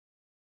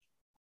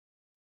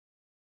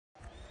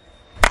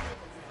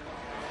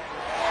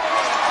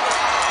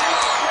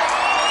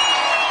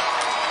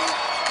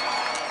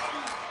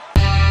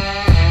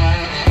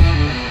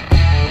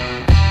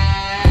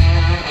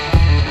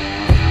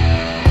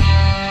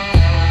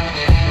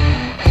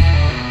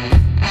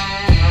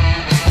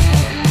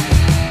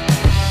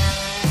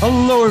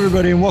Hello,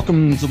 everybody, and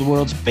welcome to the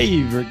world's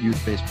favorite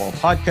youth baseball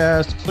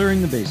podcast, Clearing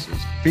the Bases,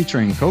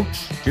 featuring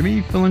Coach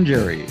Jimmy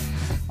Filangieri.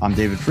 I'm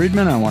David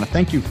Friedman, and I want to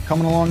thank you for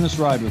coming along this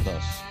ride with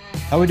us.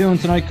 How are we doing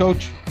tonight,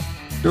 Coach?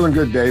 Doing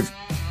good, Dave.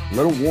 A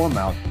little warm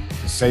out,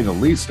 to say the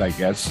least, I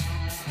guess.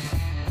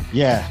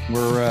 Yeah,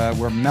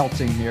 we're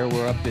melting here.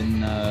 We're up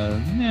in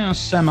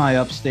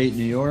semi-upstate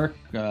New York,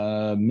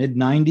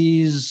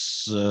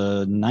 mid-90s,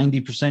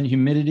 90%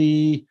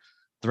 humidity.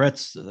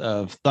 Threats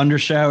of thunder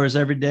showers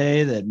every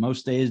day that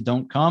most days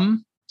don't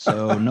come,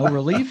 so no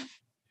relief.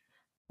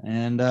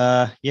 And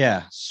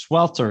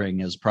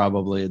sweltering is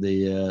probably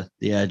the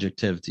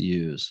adjective to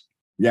use.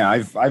 Yeah,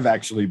 I've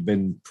actually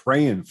been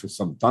praying for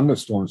some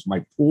thunderstorms.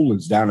 My pool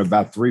is down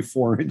about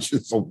 3-4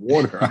 inches of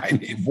water. I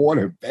need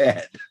water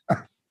bad.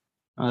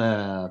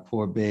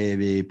 Poor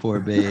baby.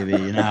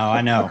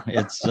 I know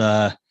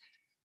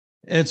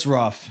it's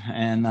rough,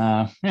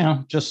 and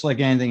just like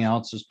anything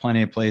else, there's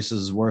plenty of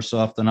places worse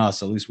off than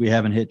us. At least we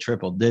haven't hit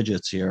triple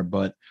digits here,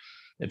 but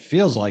it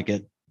feels like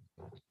it.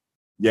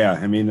 Yeah,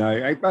 I mean,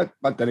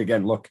 but then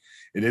again, look,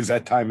 it is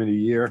that time of the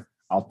year.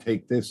 I'll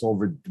take this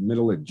over the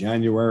middle of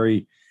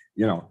January,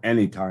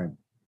 anytime.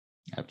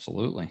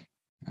 Absolutely.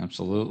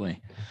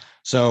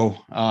 So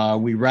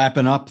we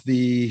wrapping up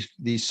the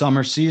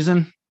summer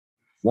season.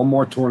 One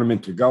more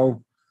tournament to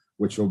go,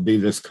 which will be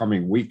this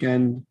coming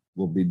weekend.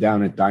 We'll be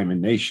down at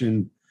Diamond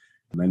Nation.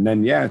 And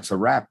then, it's a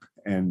wrap.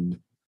 And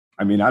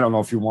I mean, I don't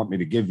know if you want me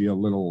to give you a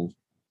little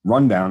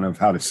rundown of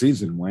how the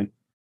season went.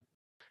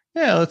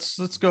 Yeah,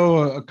 let's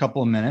go a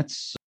couple of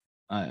minutes.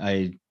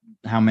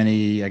 How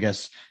many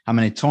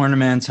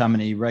tournaments, how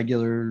many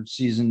regular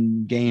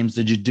season games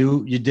did you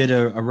do? You did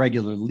a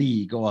regular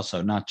league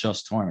also, not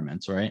just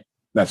tournaments, right?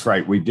 That's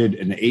right. We did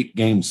an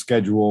 8-game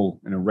schedule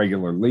in a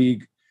regular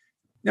league.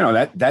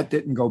 That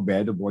didn't go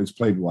bad. The boys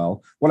played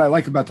well. What I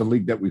like about the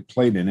league that we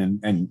played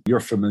in, and you're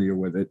familiar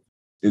with it,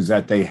 is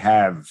that they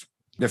have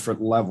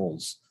different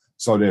levels.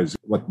 So there's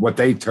what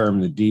they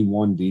term the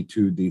D1,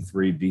 D2,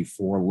 D3,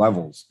 D4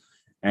 levels.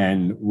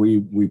 And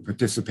we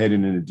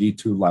participated in a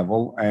D2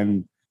 level,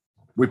 and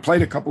we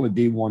played a couple of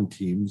D1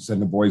 teams,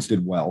 and the boys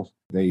did well.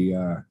 They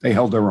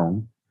held their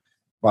own.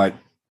 But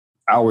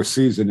our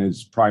season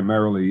is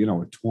primarily,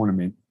 a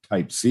tournament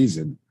type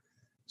season.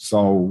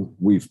 So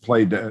we've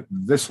played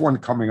this one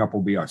coming up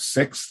will be our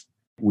 6th.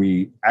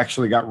 We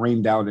actually got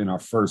rained out in our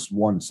first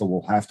one, so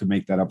we'll have to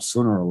make that up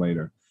sooner or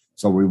later.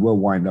 So we will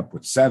wind up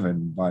with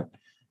 7. But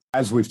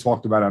as we've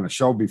talked about on the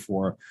show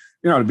before,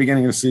 the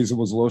beginning of the season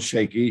was a little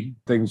shaky.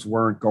 Things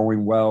weren't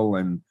going well,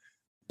 and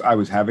I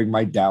was having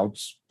my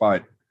doubts,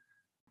 but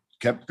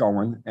kept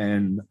going.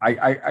 And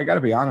I got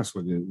to be honest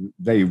with you,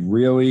 they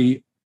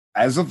really,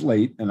 as of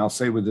late, and I'll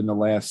say within the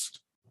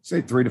last,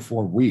 3 to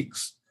 4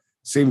 weeks,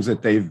 seems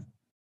that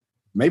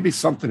maybe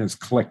something has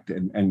clicked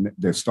and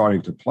they're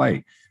starting to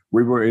play.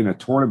 We were in a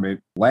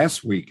tournament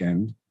last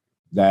weekend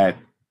that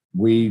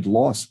we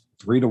lost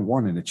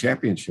 3-1 in a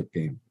championship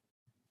game.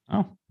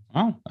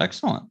 Oh,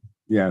 excellent.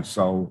 Yeah.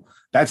 So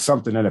that's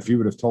something that if you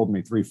would have told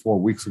me 3-4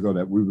 weeks ago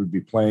that we would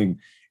be playing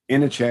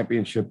in a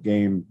championship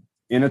game,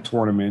 in a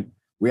tournament,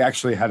 we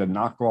actually had to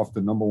knock off the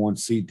number 1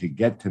 seed to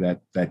get to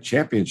that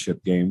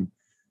championship game.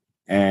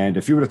 And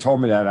if you would have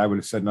told me that, I would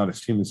have said, no,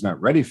 this team is not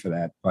ready for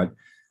that. But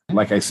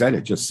like I said,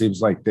 it just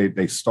seems like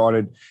they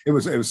started. It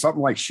was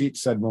something like Sheet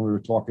said when we were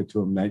talking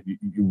to him, that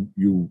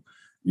you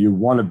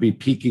want to be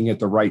peaking at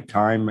the right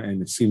time,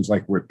 and it seems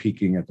like we're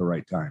peaking at the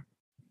right time.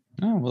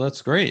 Oh, well,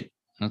 that's great.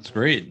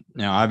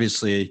 Now,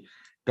 obviously,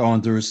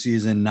 going through a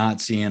season,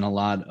 not seeing a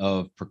lot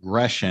of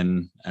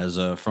progression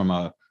from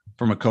a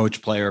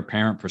coach, player,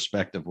 parent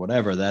perspective,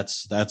 whatever.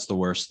 That's the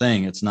worst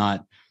thing. It's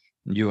not.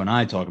 You and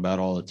I talk about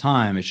all the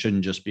time. It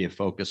shouldn't just be a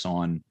focus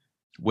on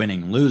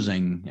winning,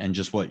 losing, and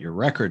just what your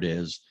record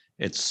is.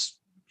 It's,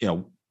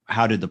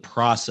 how did the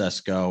process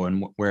go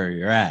and where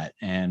you're at?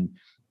 And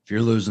if you're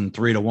losing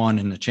 3-1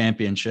 in the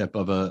championship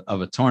of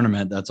a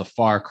tournament, that's a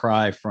far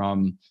cry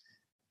from,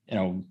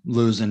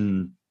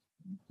 losing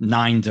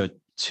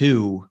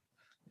 9-2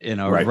 in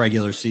a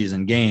regular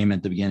season game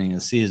at the beginning of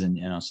the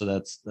season, so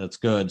that's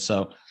good.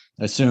 So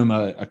I assume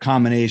a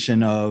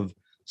combination of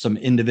some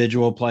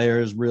individual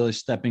players really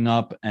stepping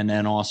up, and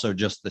then also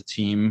just the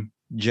team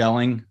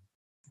gelling.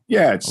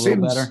 Yeah, it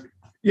seems better.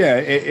 Yeah,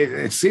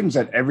 it seems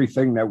that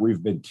everything that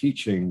we've been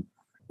teaching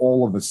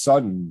all of a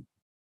sudden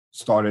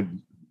started.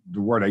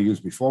 The word I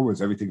used before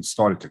was everything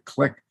started to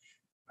click.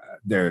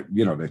 They're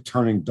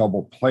turning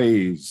double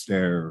plays.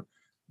 They're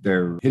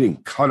hitting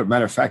cut.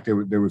 Matter of fact,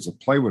 there was a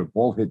play where a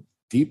ball hit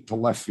deep to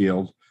left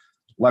field.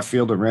 Left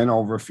fielder ran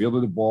over,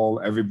 fielded the ball.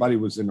 Everybody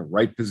was in the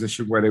right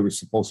position where they were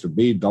supposed to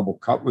be. Double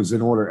cut was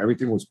in order.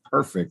 Everything was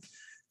perfect.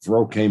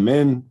 Throw came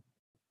in.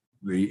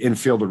 The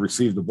infielder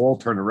received the ball,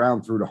 turned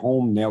around, threw to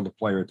home, nailed the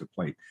player at the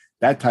plate.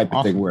 That type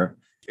of thing where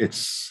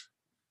it's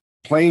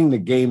playing the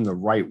game the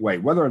right way.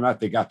 Whether or not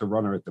they got the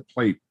runner at the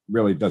plate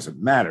really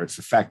doesn't matter. It's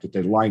the fact that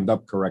they lined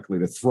up correctly.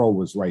 The throw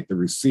was right. The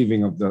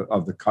receiving of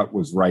the cut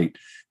was right.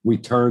 We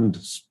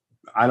turned,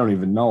 I don't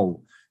even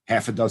know,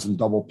 half a dozen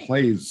double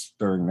plays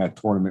during that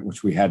tournament,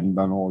 which we hadn't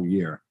done all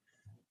year.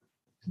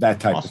 that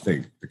type Awesome. of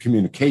thing. The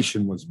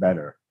communication was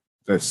better.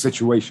 The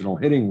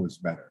situational hitting was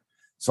better.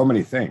 So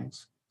many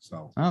things.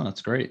 So, oh,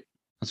 that's great.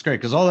 That's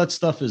great. Cause all that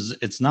stuff is,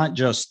 it's not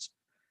just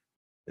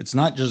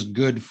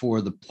good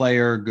for the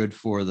player, good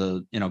for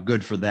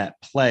good for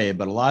that play,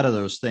 but a lot of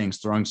those things,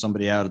 throwing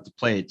somebody out at the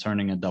plate,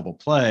 turning a double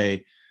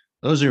play,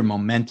 those are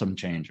momentum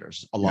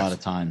changers a lot of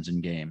times in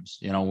games,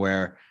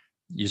 where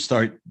you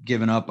start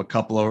giving up a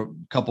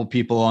couple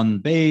people on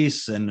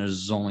base and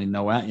there's only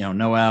no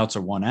outs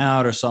or one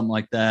out or something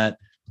like that.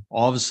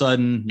 All of a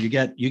sudden you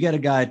get a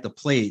guy at the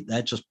plate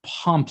that just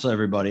pumps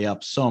everybody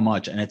up so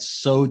much. And it's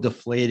so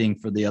deflating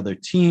for the other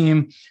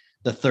team.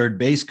 The third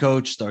base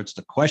coach starts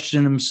to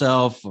question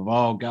himself of,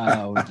 oh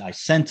God, I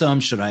sent him.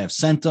 Should I have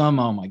sent him?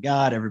 Oh my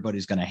God,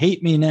 everybody's going to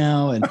hate me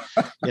now. And,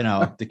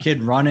 the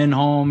kid running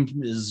home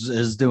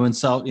is doing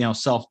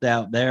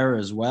self-doubt there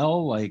as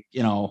well. Like,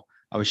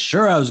 I was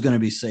sure I was going to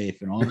be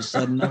safe. And all of a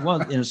sudden I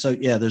was, so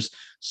yeah, there's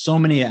so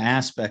many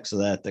aspects of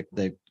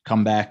that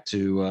come back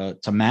to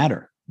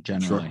matter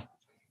generally. Sure.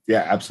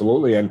 Yeah,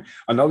 absolutely. And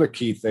another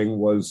key thing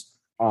was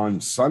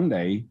on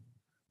Sunday,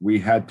 we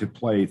had to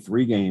play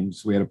 3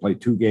 games. We had to play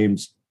 2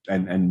 games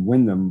and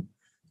win them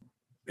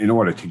in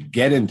order to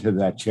get into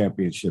that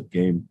championship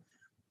game.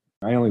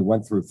 I only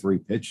went through 3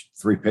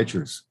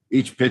 pitchers.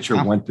 Each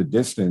pitcher went the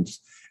distance,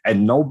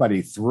 and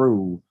nobody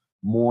threw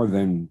more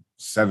than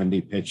 70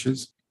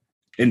 pitches.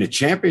 In the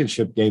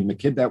championship game, the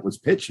kid that was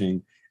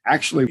pitching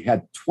actually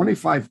had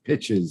 25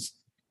 pitches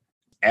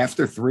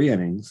after 3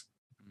 innings,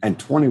 and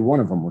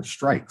 21 of them were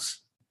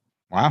strikes.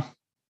 Wow.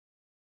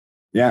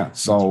 Yeah.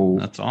 So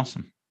that's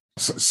awesome.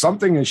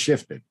 Something has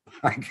shifted.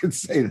 I can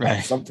say that.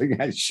 Right. Something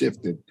has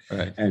shifted.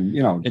 Right. And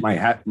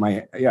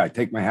I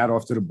take my hat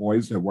off to the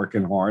boys. They're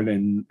working hard,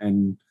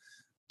 and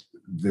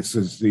this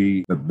is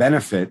the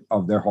benefit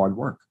of their hard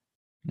work.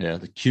 Yeah,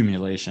 the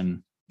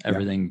accumulation,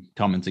 everything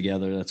coming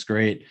together. That's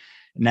great.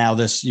 Now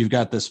you've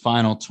got this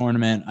final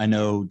tournament. I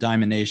know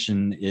Diamond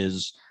Nation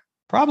is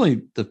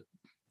probably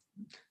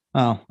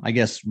I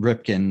guess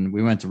Ripken.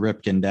 We went to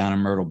Ripken down in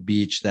Myrtle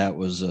Beach. That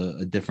was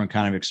a different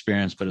kind of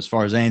experience. But as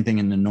far as anything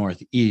in the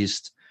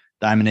Northeast,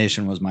 Diamond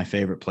Nation was my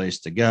favorite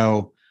place to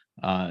go.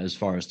 As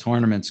far as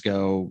tournaments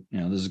go,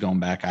 this is going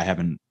back. I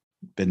haven't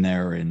been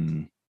there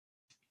in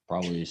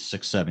probably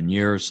 6-7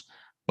 years.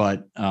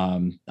 But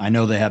I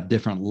know they have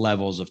different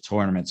levels of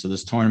tournaments. So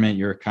this tournament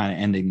you're kind of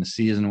ending the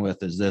season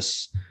with, is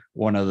this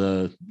one of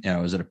the,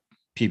 is it a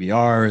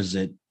PBR? Is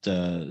it,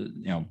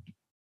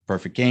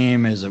 perfect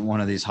game? Is it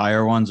one of these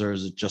higher ones, or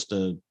is it just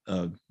a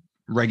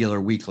regular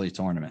weekly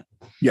tournament?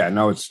 Yeah,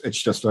 no, it's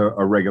just a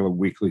regular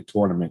weekly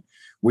tournament.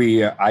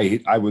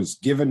 I was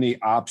given the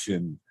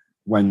option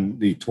when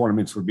the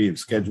tournaments were being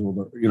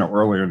scheduled,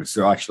 earlier in the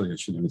season. Actually, I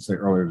shouldn't even say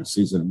earlier in the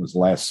season. It was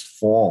last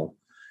fall.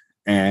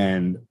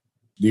 And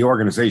the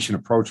organization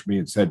approached me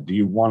and said, do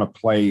you want to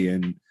play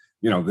in,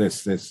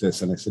 this?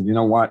 And I said, you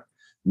know what?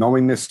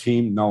 Knowing this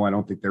team, no, I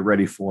don't think they're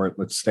ready for it.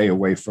 Let's stay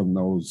away from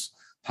those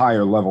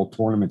higher level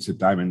tournaments at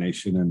Diamond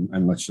Nation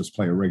and let's just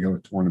play a regular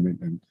tournament.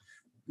 And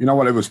you know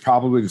what? It was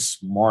probably the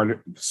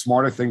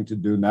smarter thing to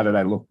do now that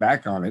I look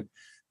back on it,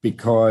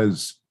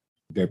 because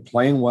they're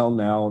playing well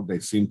now. They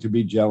seem to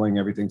be gelling.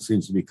 Everything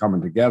seems to be coming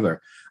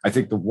together. I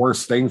think the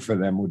worst thing for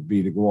them would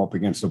be to go up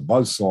against a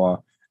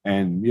buzzsaw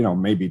and,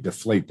 maybe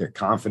deflate their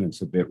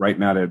confidence a bit. Right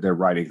now, they're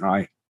riding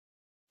high.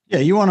 Yeah,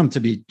 you want them to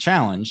be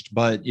challenged,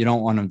 but you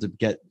don't want them to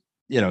get,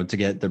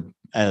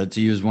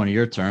 to use one of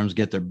your terms,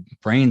 get their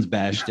brains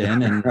bashed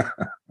in and,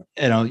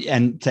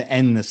 and to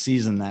end the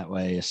season that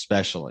way,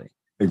 especially.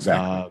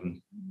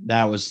 Exactly.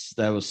 That was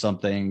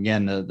something,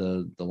 again,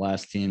 the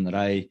last team that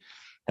I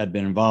had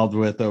been involved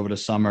with over the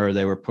summer,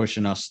 they were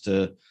pushing us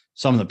to,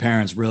 some of the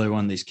parents really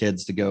wanted these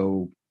kids to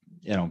go,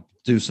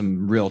 do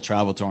some real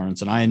travel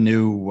tournaments. And I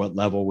knew what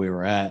level we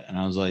were at. And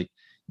I was like,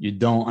 you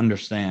don't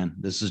understand.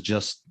 This is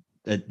just,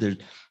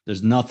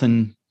 there's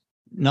nothing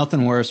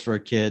worse for a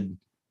kid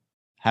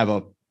have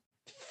a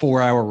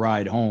 4-hour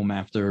ride home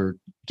after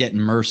getting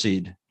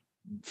mercied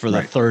for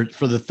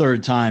the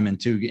third time in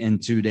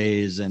 2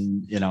 days,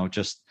 and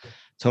just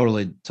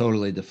totally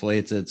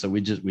deflates it. So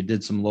we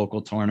did some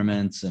local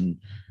tournaments, and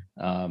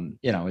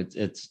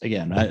it's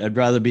again, I'd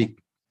rather be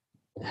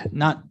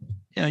not,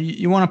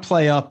 you want to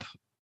play up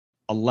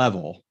a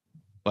level,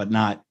 but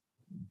not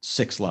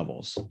 6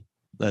 levels.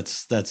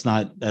 That's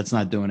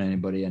not doing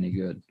anybody any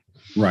good.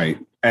 Right.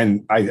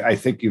 And I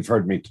think you've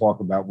heard me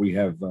talk about, we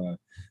have a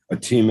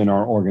team in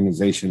our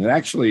organization that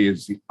actually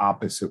is the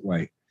opposite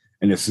way.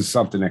 And this is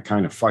something that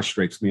kind of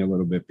frustrates me a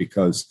little bit,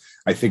 because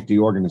I think the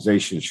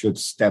organization should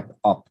step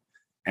up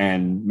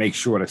and make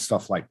sure that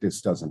stuff like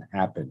this doesn't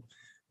happen.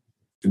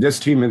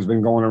 This team has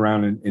been going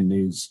around in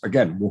these,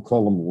 again, we'll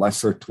call them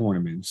lesser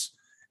tournaments,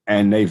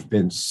 and they've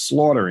been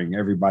slaughtering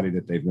everybody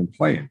that they've been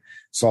playing.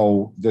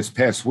 So this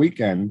past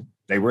weekend,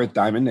 they were at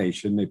Diamond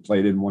Nation. They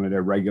played in one of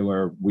their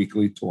regular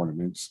weekly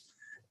tournaments.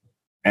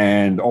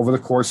 And over the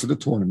course of the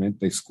tournament,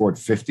 they scored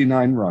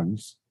 59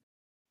 runs.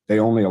 They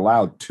only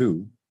allowed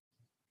 2.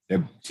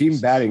 Their team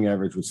batting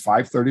average was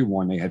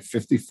 .531. They had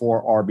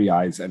 54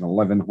 RBIs and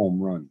 11 home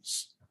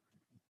runs.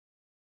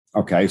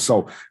 Okay.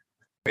 So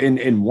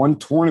in one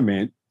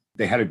tournament,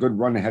 they had a good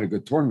run, they had a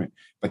good tournament.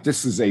 But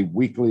this is a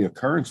weekly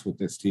occurrence with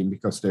this team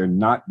because they're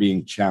not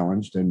being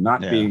challenged. They're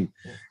not being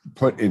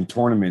put in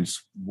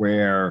tournaments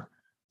where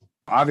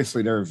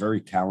obviously they're a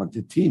very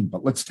talented team,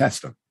 but let's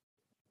test them.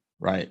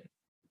 Right.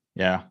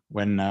 Yeah.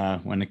 When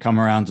they come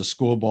around to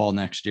school ball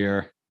next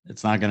year,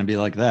 it's not going to be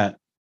like that.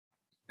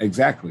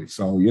 Exactly.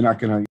 So you're not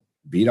going to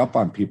beat up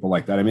on people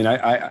like that. I mean,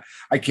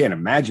 I can't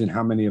imagine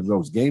how many of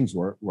those games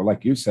were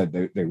like you said,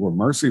 they were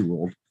mercy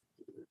ruled.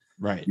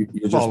 Right.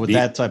 With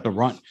that type of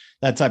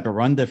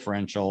run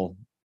differential,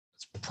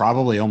 it's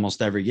probably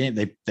almost every game.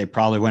 They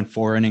probably went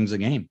 4 innings a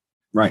game.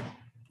 Right.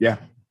 Yeah.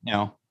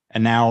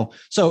 And now,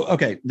 so,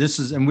 okay,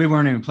 and we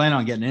weren't even planning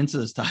on getting into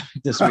this topic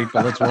this week,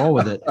 but let's roll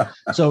with it.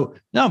 So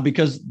no,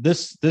 because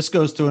this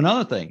goes to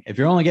another thing. If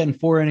you're only getting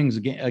 4 innings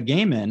a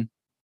game in,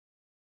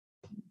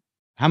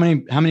 how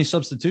many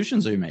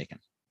substitutions are you making?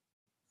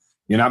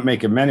 You're not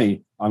making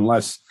many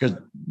unless because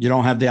you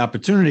don't have the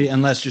opportunity,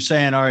 unless you're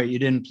saying, all right, you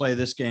didn't play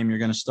this game, you're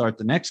going to start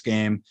the next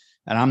game.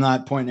 And I'm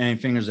not pointing any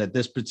fingers at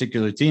this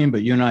particular team,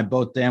 but you and I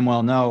both damn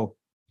well know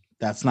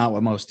that's not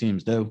what most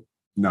teams do.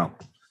 No,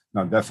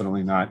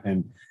 definitely not.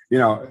 And,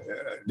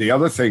 the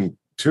other thing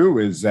too,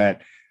 is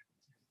that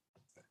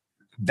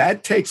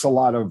takes a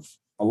lot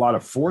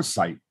of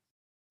foresight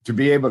to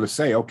be able to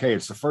say, okay,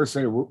 it's the first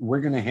thing,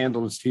 we're going to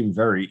handle this team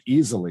very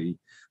easily.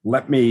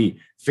 Let me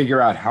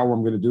figure out how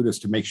I'm going to do this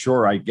to make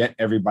sure I get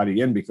everybody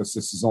in, because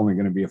this is only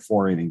going to be a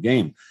 4-inning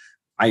game.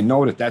 I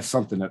know that that's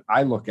something that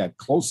I look at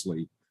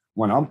closely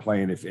when I'm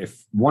playing.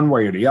 If one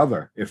way or the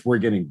other, if we're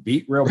getting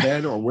beat real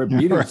bad or we're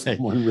beating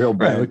someone real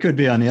bad. Right. We could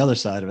be on the other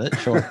side of it.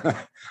 Sure.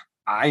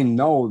 I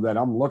know that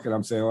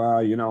I'm saying, well,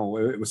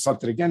 it was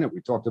something again that we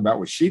talked about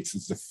with Sheets.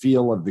 It's the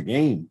feel of the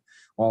game.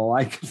 Well,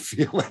 I can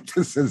feel that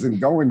this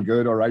isn't going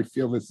good, or I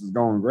feel this is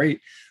going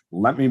great.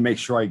 Let me make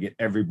sure I get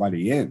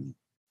everybody in.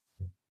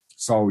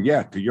 So,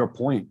 yeah, to your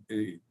point,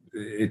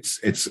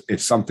 it's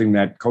something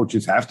that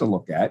coaches have to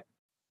look at,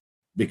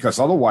 because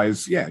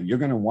otherwise, you're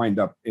going to wind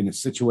up in a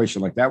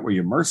situation like that where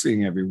you're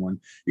mercying everyone.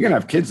 You're going to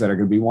have kids that are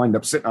going to be wind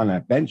up sitting on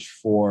that bench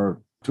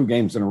for 2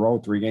 games in a row,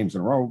 3 games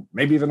in a row,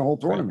 maybe even the whole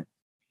tournament.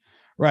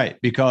 Right.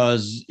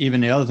 Because even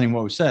the other thing,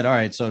 what we said, all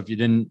right, so if you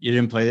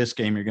didn't play this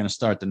game, you're going to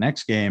start the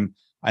next game.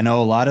 I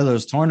know a lot of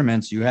those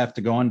tournaments, you have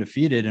to go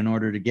undefeated in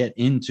order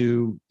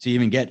to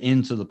even get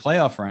into the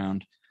playoff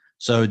round.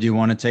 So do you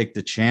want to take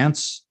the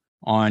chance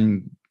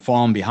on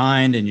falling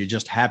behind and you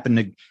just happen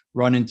to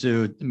run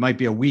into, it might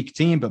be a weak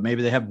team, but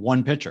maybe they have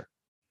one pitcher,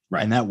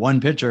 right? And that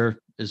one pitcher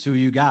is who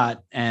you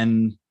got.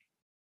 And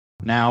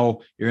now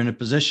you're in a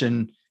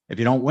position, if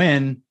you don't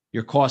win,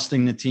 you're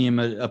costing the team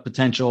a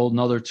potential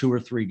another 2 or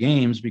 3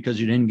 games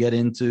because you didn't get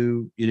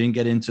into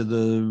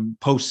the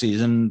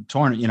postseason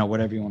tournament,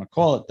 whatever you want to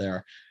call it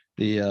there,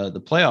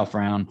 the playoff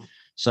round.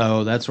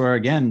 So that's where,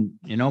 again,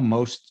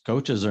 most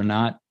coaches are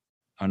not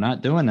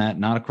doing that,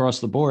 not across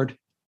the board.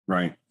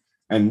 Right.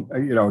 And,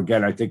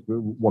 again, I think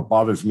what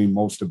bothers me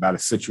most about a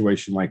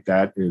situation like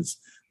that is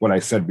what I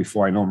said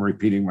before. I know I'm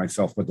repeating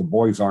myself, but the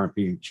boys aren't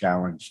being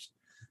challenged.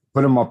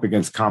 Put them up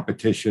against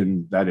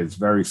competition that is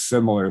very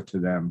similar to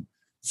them,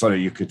 so that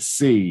you could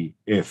see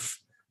if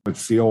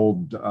it's the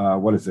old,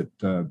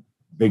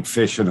 big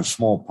fish in a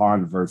small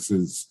pond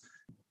versus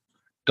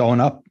going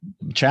up,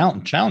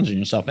 challenging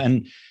yourself.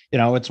 And,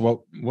 it's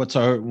what's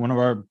one of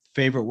our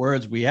favorite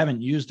words. We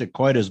haven't used it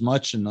quite as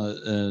much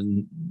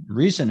in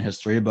recent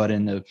history, but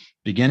in the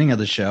beginning of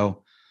the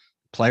show,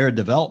 player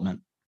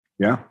development.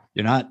 Yeah.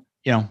 You're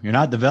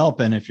not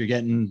developing if you're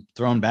getting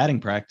thrown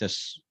batting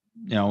practice,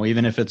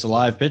 even if it's a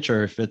live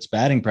pitcher, if it's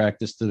batting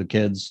practice to the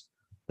kids,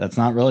 that's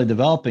not really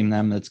developing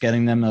them. That's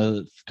getting them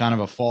a kind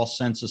of a false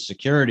sense of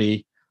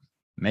security,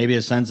 maybe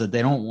a sense that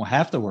they don't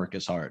have to work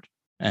as hard.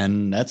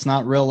 And that's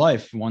not real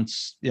life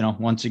once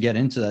you get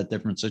into that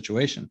different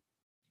situation.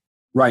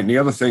 Right. And the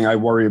other thing I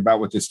worry about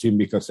with this team,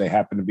 because they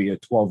happen to be a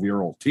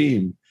 12-year-old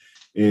team,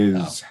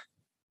 is,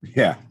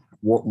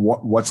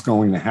 what's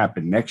going to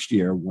happen next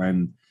year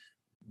when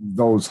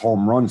those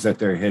home runs that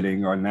they're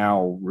hitting are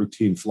now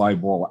routine fly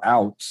ball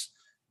outs.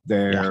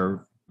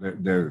 Their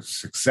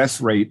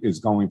success rate is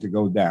going to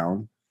go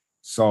down.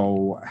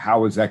 So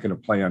how is that going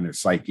to play on their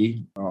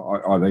psyche?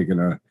 Are they going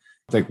to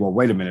think, well,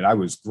 wait a minute, I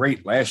was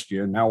great last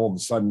year. Now all of a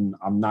sudden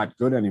I'm not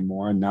good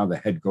anymore. And now the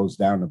head goes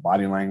down, the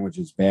body language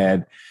is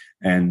bad.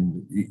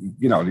 And,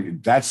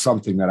 that's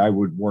something that I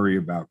would worry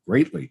about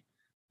greatly.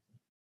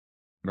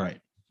 Right.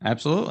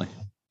 Absolutely.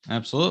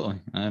 Absolutely.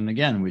 And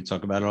again, we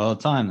talk about it all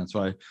the time. That's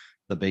why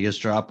the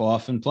biggest drop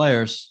off in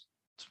players,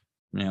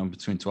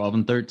 between 12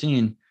 and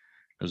 13,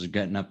 because they're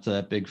getting up to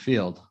that big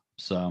field.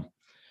 So, all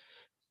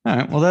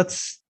right. Well,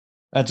 that's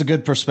a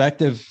good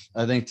perspective,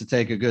 I think, to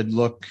take a good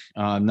look.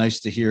 Nice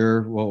to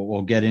hear.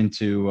 We'll get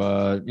into,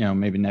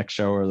 maybe next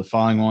show or the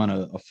following one,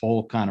 a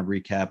full kind of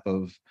recap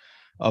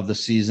of the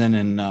season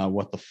and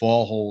what the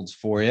fall holds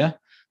for you.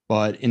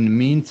 But in the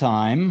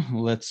meantime,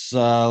 let's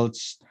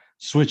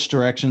switch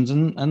directions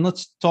and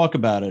let's talk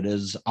about it.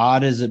 As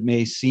odd as it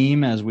may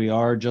seem, as we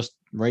are just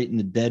right in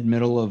the dead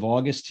middle of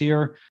August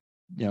here,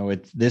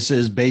 this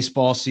is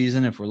baseball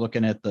season. If we're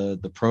looking at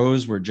the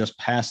pros, we're just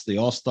past the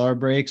All-Star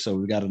break. So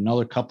we've got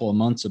another couple of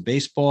months of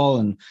baseball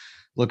and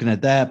looking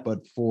at that.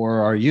 But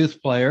for our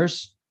youth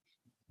players,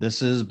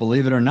 this is,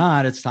 believe it or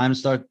not, it's time to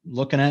start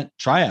looking at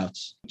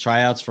tryouts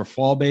for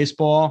fall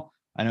baseball.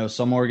 I know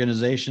some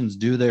organizations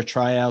do their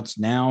tryouts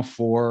now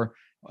for,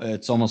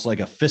 it's almost like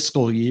a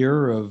fiscal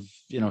year of,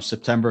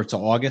 September to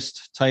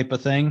August type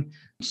of thing.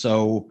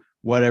 So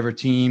whatever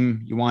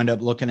team you wind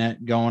up looking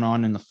at going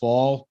on in the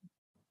fall,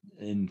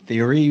 in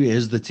theory,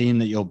 is the team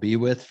that you'll be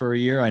with for a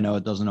year. I know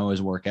it doesn't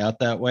always work out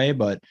that way,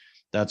 but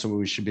that's what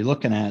we should be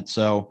looking at.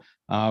 So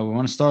we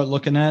want to start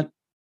looking at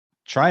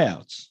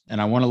tryouts, and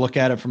I want to look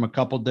at it from a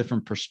couple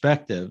different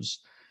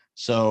perspectives.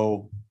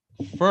 So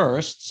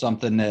first,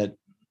 something that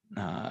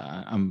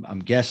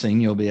I'm guessing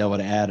you'll be able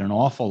to add an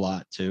awful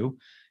lot to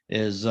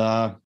is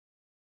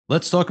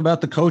let's talk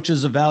about the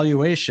coach's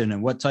evaluation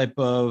and what type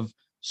of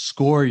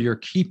score you're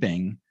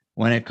keeping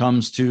when it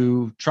comes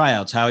to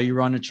tryouts, how you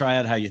run a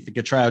tryout, how you think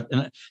a tryout,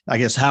 and I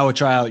guess how a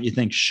tryout you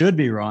think should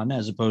be run,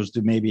 as opposed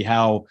to maybe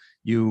how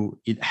you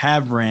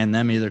have ran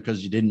them, either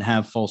because you didn't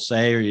have full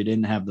say or you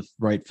didn't have the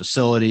right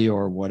facility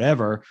or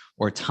whatever,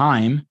 or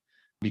time,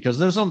 because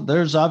there's a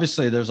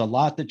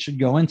lot that should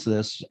go into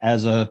this.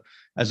 As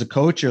a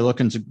coach, you're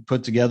looking to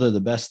put together the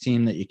best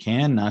team that you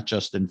can, not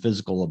just in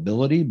physical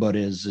ability, but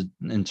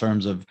in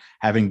terms of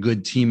having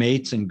good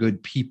teammates and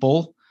good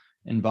people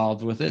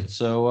involved with it.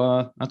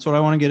 So that's what I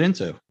want to get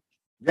into.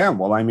 Yeah,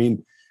 well, I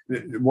mean,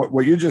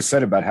 what you just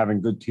said about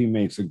having good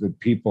teammates and good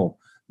people,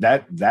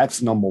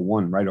 that's number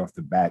one right off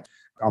the bat.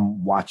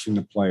 I'm watching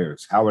the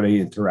players. How are they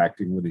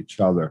interacting with each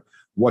other?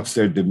 What's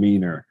their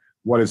demeanor?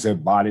 What is their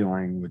body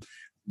language?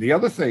 The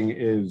other thing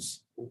is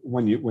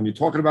when you're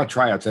talking about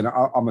tryouts, and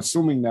I'm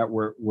assuming that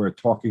we're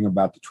talking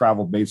about the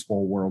travel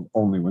baseball world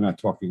only. We're not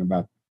talking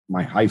about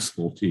my high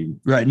school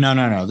team, right?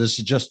 No. This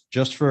is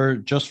just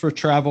for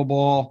travel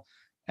ball.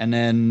 And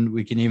then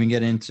we can even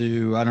get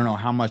into, I don't know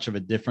how much of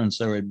a difference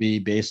there would be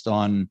based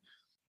on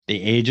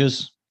the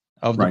ages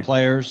of the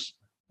players.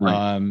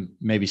 Right.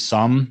 Maybe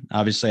some,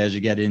 obviously, as you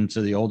get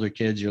into the older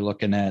kids, you're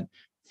looking at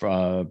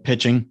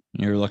pitching.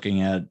 You're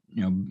looking at,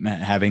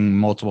 having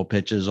multiple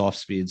pitches, off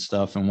speed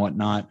stuff and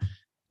whatnot.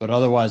 But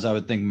otherwise, I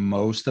would think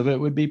most of it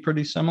would be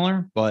pretty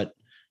similar. But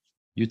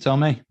you tell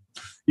me.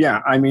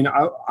 Yeah, I mean,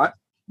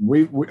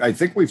 I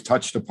think we've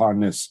touched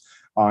upon this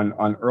on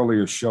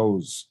earlier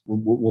shows.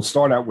 We'll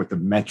start out with the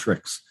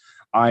metrics.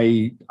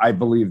 I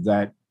believe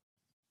that,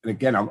 and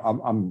again,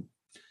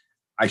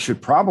 I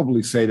should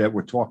probably say that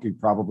we're talking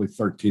probably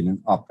 13 and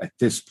up at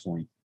this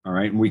point. All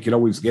right, and we could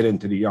always get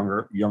into the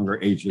younger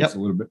ages a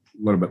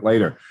little bit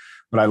later.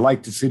 But I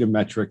like to see the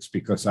metrics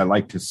because I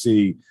like to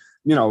see.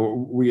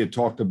 We had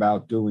talked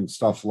about doing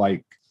stuff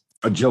like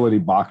agility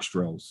box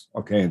drills,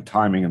 okay, and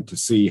timing them to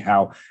see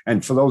how.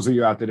 And for those of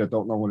you out there that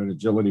don't know what an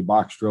agility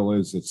box drill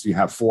is, it's you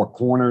have four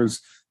corners.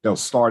 They'll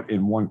start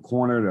in one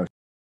corner.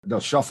 They'll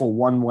shuffle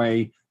one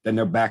way, then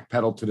they'll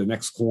backpedal to the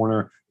next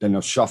corner, then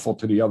they'll shuffle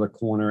to the other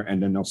corner,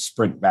 and then they'll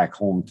sprint back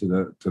home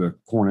to the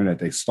corner that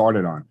they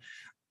started on.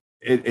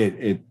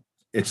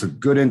 It's a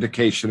good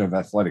indication of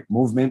athletic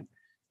movement.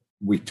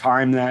 We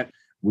time that.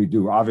 We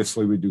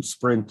do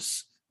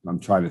sprints. I'm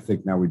trying to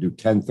think now. We do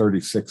 10,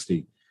 30,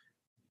 60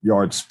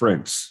 yard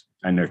sprints,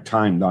 and they're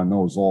timed on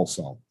those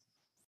also.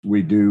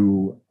 We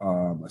do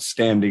a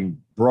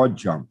standing broad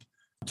jump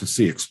to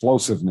see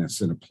explosiveness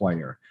in a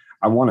player.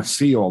 I want to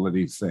see all of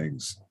these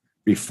things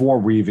before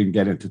we even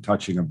get into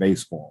touching a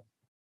baseball.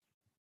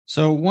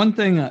 So one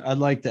thing I'd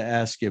like to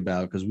ask you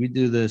about, because we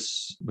do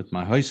this with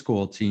my high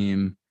school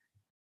team,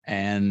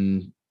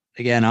 and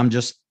again,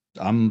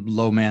 I'm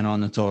low man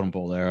on the totem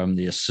pole there. I'm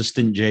the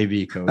assistant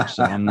JV coach,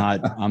 so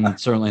I'm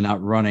certainly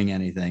not running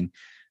anything.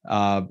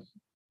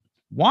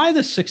 Why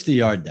the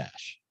 60-yard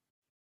dash?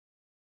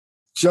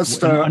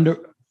 Just under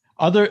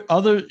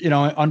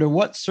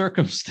what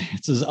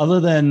circumstances, other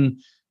than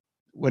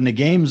when the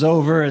game's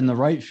over and the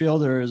right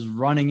fielder is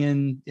running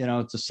in,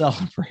 to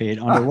celebrate,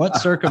 under what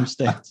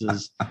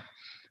circumstances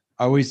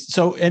are we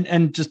so,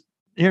 and just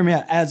hear me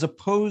out, as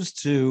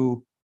opposed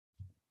to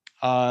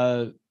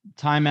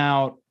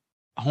timeout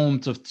home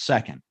to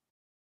second,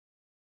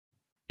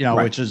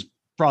 which is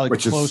probably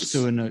close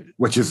to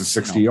which is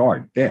a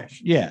 60-yard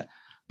dash. Yeah.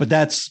 But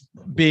that's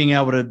being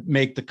able to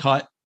make the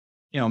cut,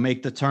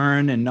 make the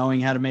turn and knowing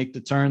how to make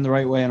the turn the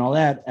right way and all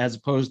that, as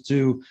opposed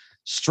to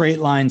straight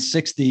line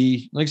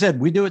 60. Like I said,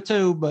 we do it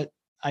too, but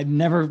I've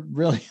never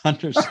really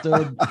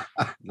understood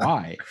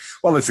why.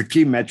 Well, it's a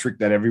key metric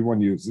that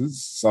everyone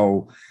uses.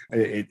 So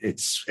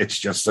it's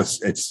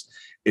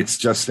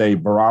just a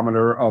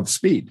barometer of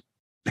speed.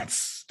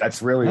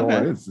 That's really all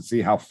it is, to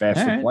see how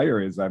fast the player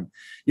is.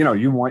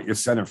 You want your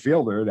center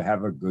fielder to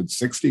have a good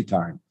 60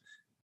 time.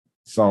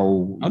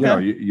 So,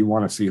 you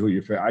want to see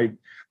who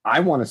I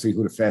want to see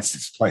who the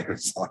fastest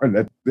players are.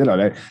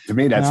 To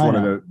me, that's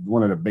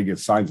one of the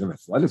biggest signs of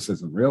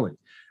athleticism, really.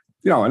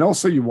 And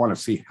also you want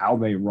to see how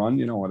they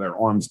run. Are their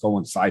arms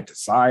going side to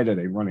side? Are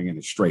they running in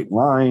a straight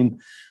line?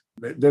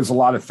 There's a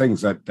lot of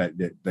things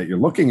that you're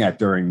looking at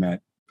during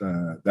that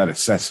that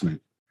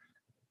assessment.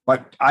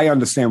 But I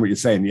understand what you're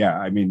saying. Yeah,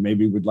 I mean,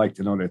 maybe we'd like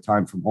to know their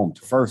time from home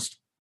to first.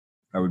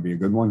 That would be a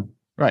good one.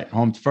 Right.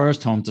 Home to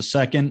first, home to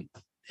second.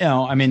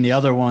 I mean, the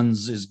other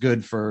ones is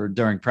good for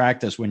during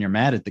practice when you're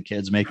mad at the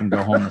kids, make them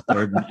go home to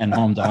third and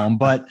home to home.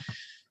 But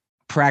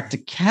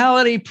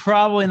practicality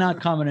probably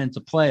not coming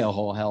into play a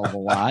whole hell of a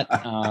lot.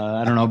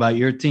 I don't know about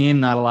your team,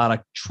 not a lot of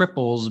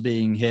triples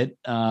being hit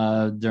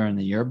during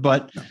the year,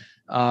 but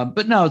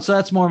no. So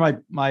that's more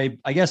my.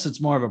 I guess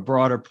it's more of a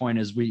broader point.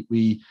 Is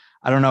we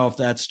I don't know if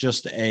that's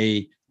just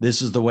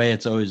this is the way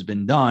it's always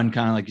been done.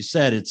 Kind of like you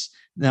said, it's.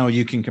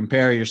 You can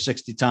compare your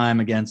 60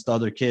 time against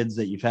other kids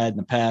that you've had in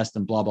the past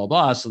and blah, blah,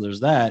 blah. So there's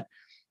that.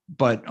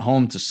 But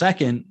home to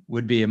second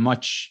would be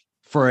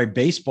for a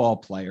baseball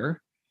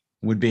player,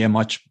 would be a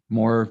much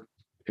more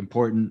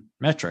important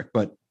metric.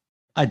 But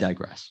I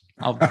digress.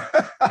 I'll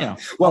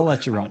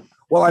let you run.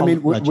 Well, I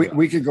mean,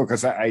 we could go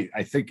because I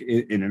think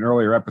in an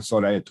earlier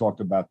episode I had talked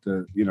about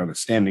the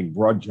standing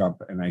broad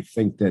jump, and I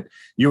think that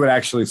you had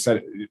actually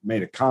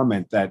made a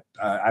comment that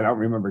I don't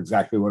remember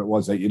exactly what it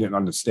was that you didn't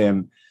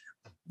understand.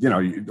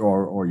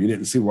 Or you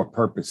didn't see what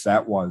purpose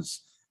that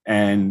was,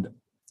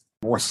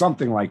 or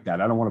something like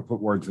that. I don't want to put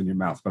words in your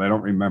mouth, but I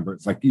don't remember.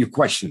 It's like you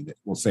questioned it.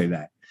 We'll say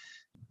that.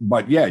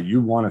 But yeah, you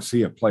want to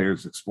see a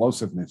player's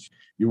explosiveness.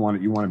 You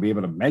want to be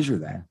able to measure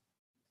that.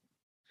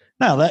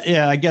 No,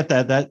 I get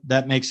that.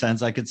 That makes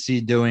sense. I could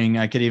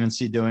even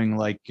see doing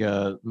like,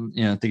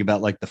 think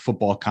about like the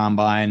football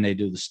combine. They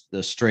do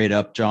the straight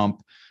up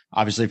jump.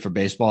 Obviously for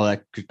baseball,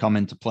 that could come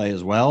into play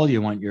as well. You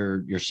want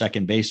your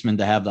second baseman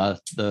to have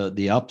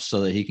the up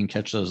so that he can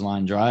catch those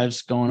line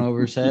drives going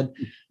over his head.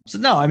 So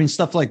no, I mean,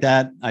 stuff like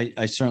that.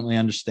 I certainly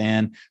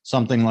understand.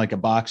 Something like a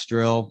box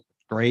drill.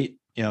 Great.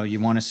 You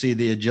want to see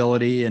the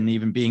agility and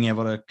even being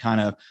able to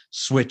kind of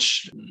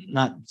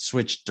not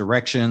switch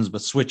directions,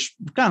 but switch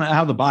kind of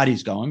how the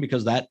body's going,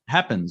 because that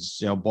happens.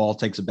 Ball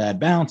takes a bad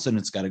bounce and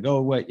it's got to go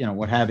away,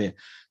 what have you.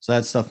 So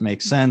that stuff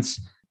makes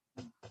sense.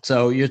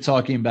 So you're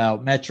talking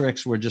about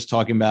metrics. We're just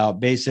talking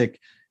about basic,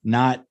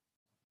 not,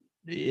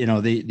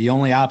 the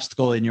only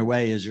obstacle in your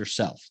way is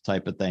yourself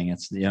type of thing.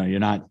 It's, you're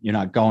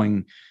not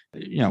going,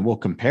 we'll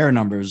compare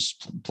numbers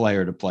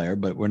player to player,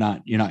 but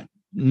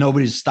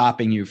nobody's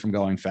stopping you from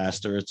going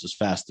faster. It's as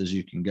fast as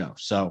you can go.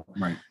 So,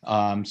 right.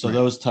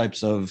 Those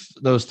types of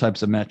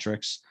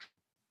metrics.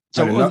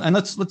 So, and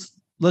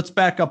let's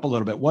back up a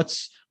little bit. What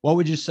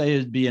would you say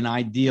would be an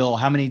ideal?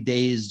 How many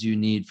days do you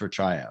need for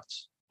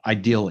tryouts?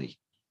 Ideally.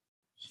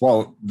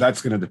 Well,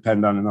 that's going to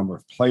depend on the number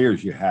of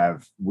players you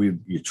have.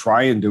 You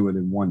try and do it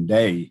in one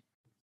day,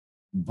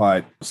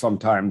 but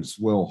sometimes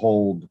we'll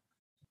hold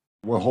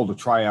a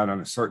tryout on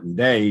a certain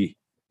day,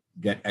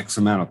 get X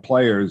amount of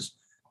players,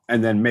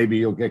 and then maybe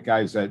you'll get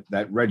guys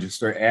that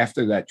register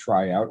after that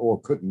tryout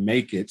or couldn't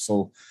make it.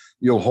 So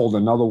you'll hold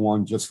another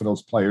one just for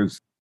those players.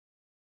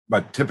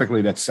 But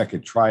typically that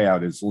second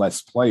tryout is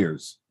less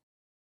players.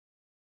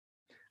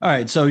 All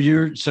right. So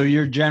you're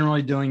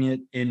generally doing it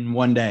in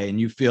one day, and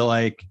you feel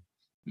like,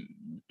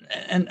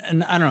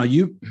 and I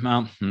don't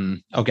know,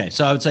 okay.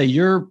 So I would say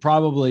you're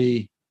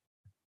probably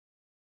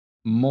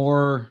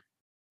more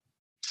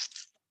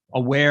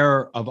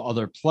aware of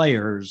other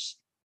players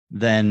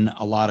than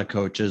a lot of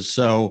coaches.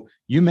 So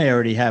you may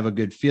already have a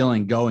good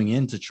feeling going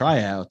into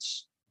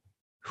tryouts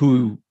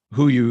who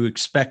you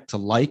expect to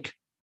like.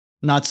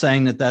 Not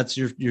saying that that's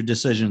your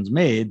decisions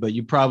made, but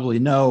you probably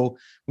know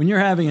when you're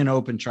having an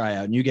open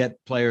tryout and you get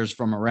players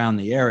from around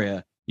the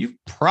area, you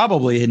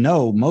probably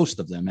know most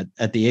of them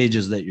at the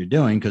ages that you're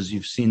doing, because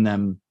you've seen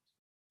them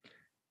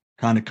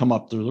kind of come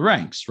up through the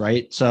ranks,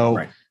 right? So,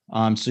 right.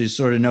 So you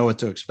sort of know what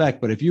to expect.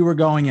 But if you were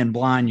going in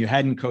blind, you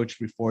hadn't coached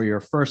before, you're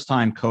a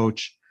first-time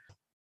coach,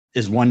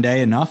 is one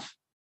day enough?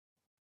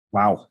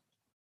 Wow.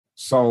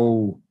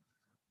 So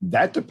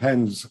that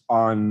depends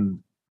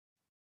on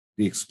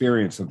the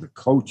experience of the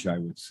coach, I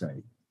would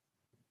say.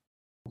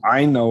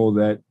 I know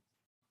that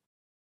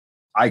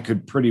I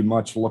could pretty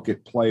much look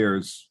at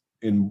players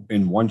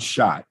in one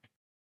shot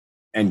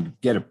and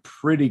get a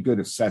pretty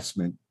good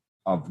assessment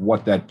of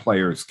what that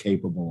player is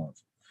capable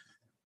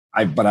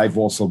of. But I've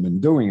also been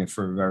doing it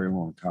for a very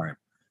long time.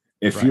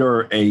 If right.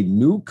 You're a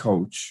new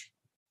coach,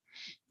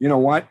 you know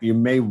what? You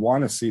may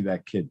want to see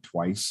that kid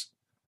twice,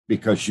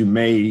 because you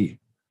may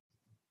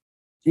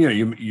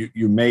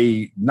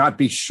not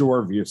be sure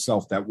of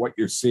yourself that what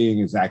you're seeing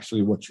is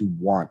actually what you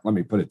want. Let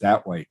me put it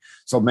that way.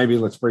 So maybe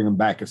let's bring him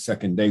back a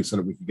second day so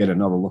that we can get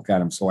another look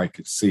at him, so I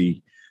could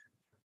see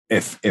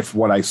if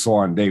what I saw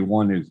on day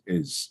one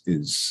is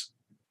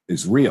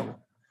real.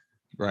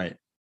 Right.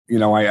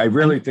 I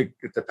really think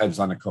it depends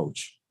on the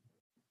coach.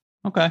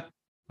 Okay.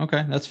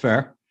 That's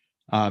fair.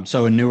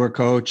 So a newer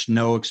coach,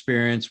 no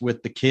experience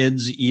with the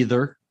kids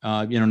either,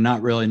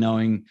 not really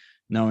knowing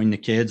the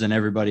kids, and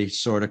everybody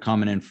sort of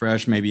coming in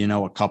fresh. Maybe,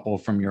 a couple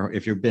from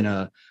if you've been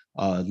a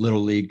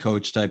little league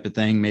coach type of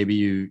thing,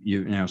 maybe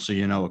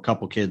so a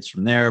couple kids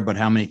from there, but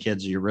how many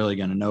kids are you really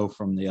going to know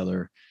from the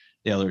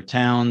other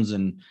towns?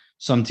 And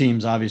some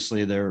teams,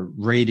 obviously their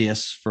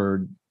radius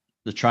for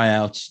the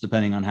tryouts,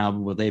 depending on how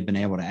well they've been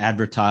able to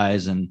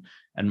advertise and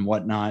and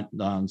whatnot.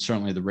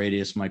 Certainly the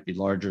radius might be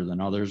larger than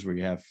others where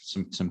you have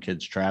some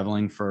kids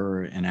traveling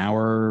for an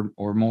hour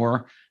or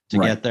more to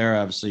get there.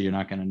 Obviously, you're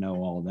not going to know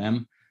all of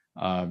them.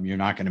 You're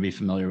not going to be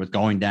familiar with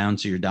going down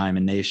to your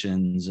Diamond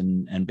Nations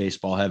and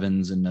Baseball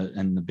Heavens and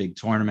the big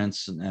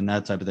tournaments and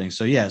that type of thing.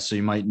 So so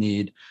you might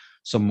need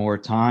some more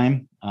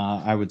time.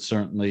 I would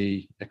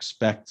certainly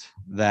expect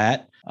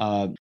that.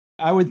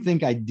 I would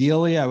think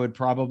ideally I would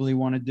probably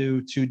want to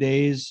do 2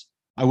 days.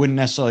 I wouldn't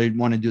necessarily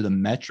want to do the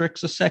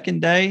metrics a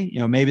second day.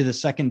 Maybe the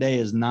second day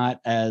is not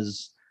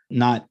as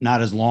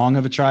long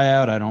of a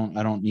tryout. I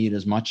don't need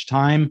as much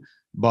time,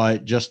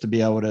 but just to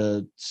be able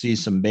to see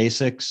some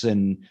basics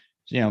and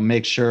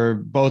make sure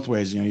both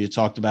ways. You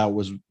talked about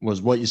was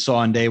what you saw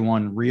on day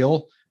one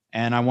real,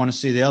 and I want to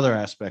see the other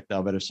aspect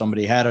of it. If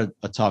somebody had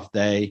a tough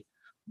day,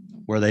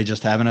 were they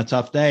just having a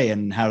tough day,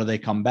 and how do they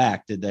come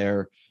back? Did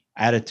their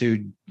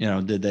attitude,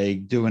 did they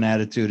do an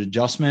attitude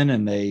adjustment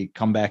and they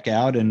come back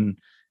out and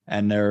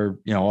they're,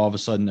 all of a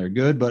sudden they're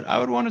good? But I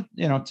would want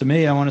to, to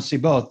me, I want to see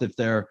both. If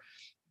they're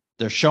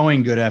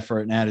showing good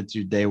effort and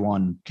attitude day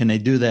one, can they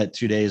do that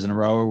 2 days in a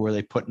row, or were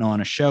they putting on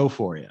a show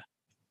for you?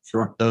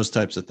 Sure. Those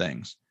types of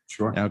things.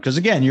 Sure. Because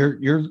again,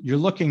 you're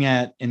looking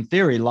at, in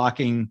theory,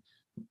 locking,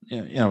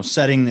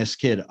 setting this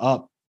kid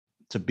up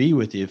to be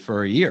with you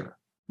for a year.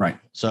 Right.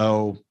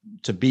 So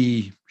to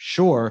be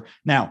sure,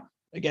 now,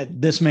 again,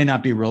 this may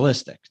not be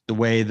realistic the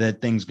way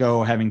that things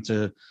go,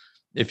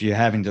 if you're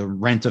having to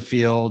rent a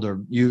field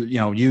or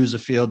use a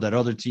field that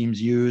other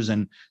teams use,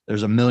 and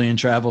there's a million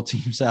travel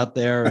teams out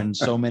there and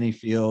so many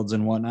fields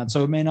and whatnot.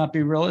 So it may not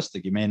be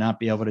realistic. You may not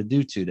be able to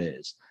do 2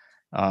 days.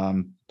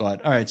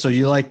 But all right. So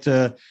you like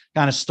to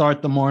kind of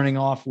start the morning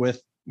off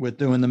with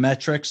doing the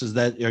metrics.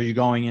 Are you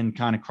going in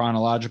kind of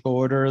chronological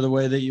order the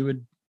way that you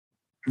would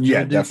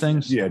do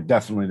things? Yeah,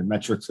 definitely. The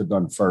metrics are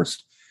done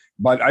first.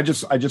 But I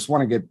just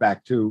want to get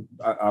back to,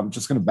 I'm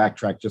just going to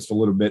backtrack just a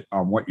little bit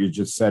on what you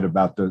just said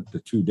about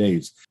the 2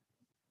 days.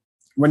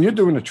 When you're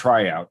doing a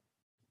tryout,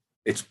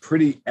 it's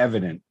pretty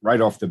evident right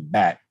off the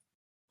bat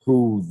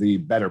who the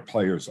better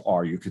players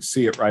are. You could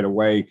see it right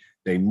away.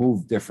 They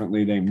move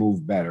differently. They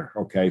move better.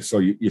 Okay. So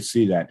you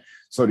see that.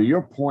 So to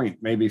your point,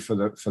 maybe for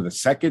the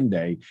second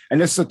day,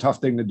 and this is a tough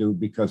thing to do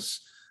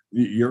because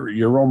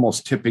you're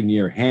almost tipping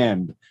your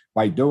hand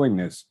by doing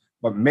this.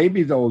 But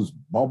maybe those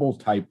bubble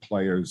type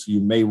players you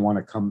may want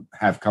to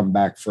come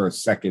back for a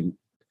second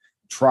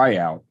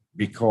tryout,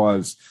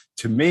 because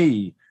to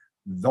me,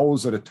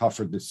 those are the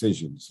tougher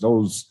decisions.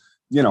 Those,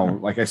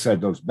 like I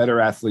said, those better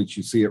athletes,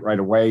 you see it right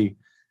away.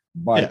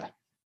 But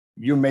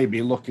you may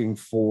be looking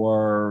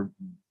for,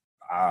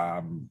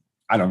 I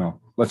don't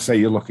know, let's say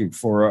you're looking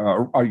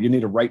for, or you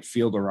need a right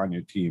fielder on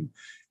your team,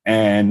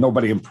 and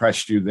nobody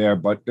impressed you there,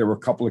 but there were a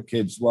couple of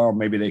kids, well,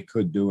 maybe they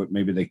could do it,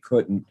 maybe they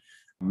couldn't.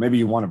 Maybe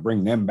you want to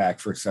bring them back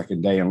for a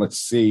second day and let's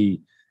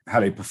see how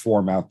they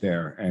perform out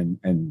there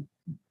and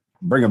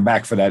bring them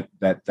back for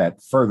that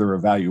further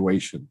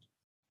evaluation.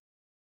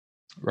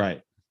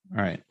 Right.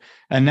 All right.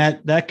 And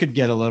that could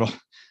get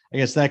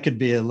that could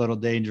be a little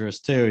dangerous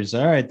too. He's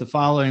all right, the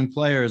following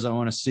players I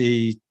want to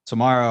see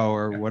tomorrow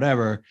or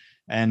whatever.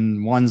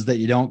 And ones that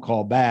you don't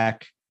call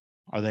back,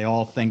 are they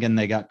all thinking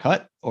they got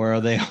cut, or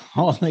are they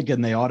all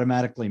thinking they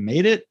automatically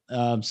made it?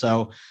 I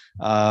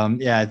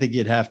think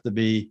you'd have to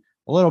be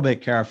a little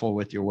bit careful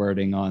with your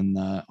wording on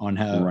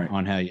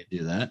how you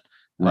do that.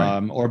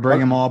 Right. Or bring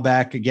them all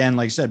back again.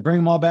 Like I said, bring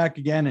them all back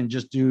again and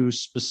just do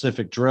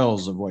specific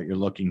drills of what you're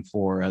looking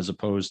for, as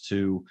opposed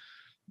to,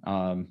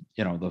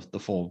 the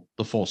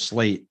full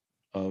slate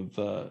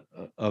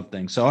of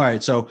things. So, all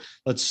right. So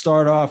let's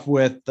start off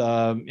with,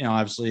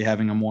 obviously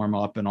having them warm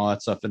up and all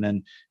that stuff, and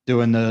then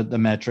doing the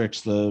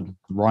metrics, the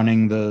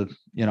running the,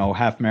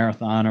 half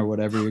marathon or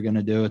whatever you're going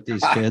to do with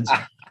these kids.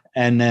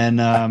 And then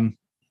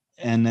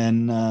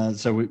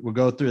so we'll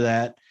go through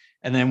that.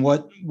 And then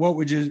what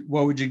would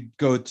you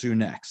go to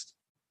next?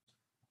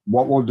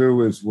 What we'll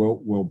do is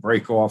we'll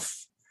break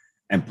off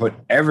and put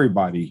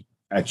everybody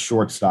at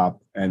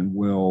shortstop, and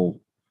we'll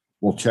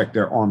check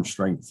their arm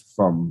strength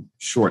from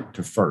short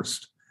to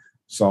first.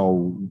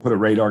 So put a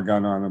radar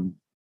gun on them.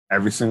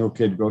 Every single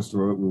kid goes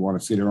through it. We want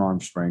to see their arm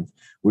strength.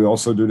 We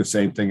also do the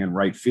same thing in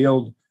right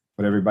field.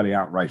 Put everybody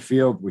out in right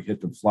field. We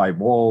hit them fly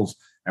balls,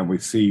 and we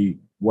see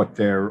what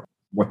their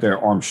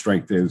arm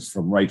strength is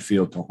from right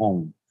field to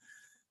home.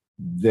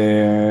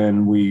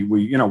 Then we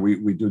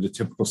do the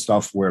typical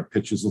stuff where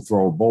pitchers will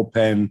throw a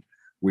bullpen.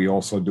 We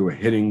also do a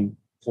hitting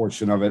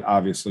portion of it.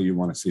 Obviously, you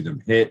want to see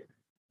them hit.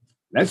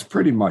 That's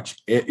pretty much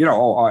it.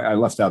 I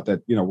left out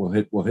that,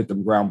 we'll hit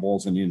them ground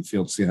balls in the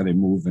infield, see how they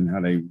move and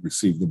how they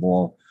receive the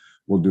ball.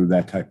 We'll do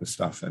that type of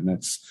stuff. And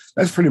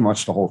that's pretty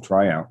much the whole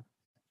tryout.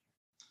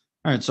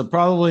 All right. So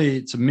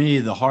probably to me,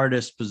 the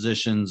hardest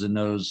positions in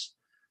those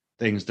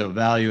things to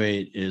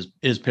evaluate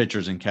is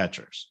pitchers and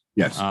catchers.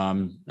 Yes.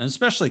 And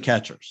especially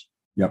catchers.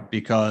 Yep.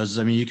 Because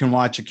you can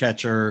watch a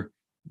catcher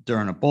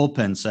during a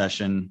bullpen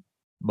session,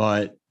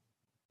 but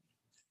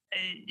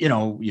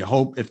you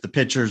hope if the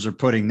pitchers are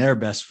putting their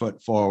best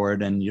foot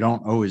forward, and you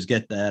don't always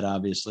get that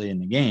obviously in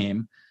the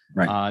game.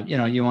 Right.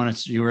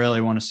 You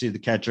really want to see the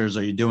catchers.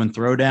 Are you doing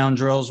throwdown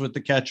drills with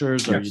the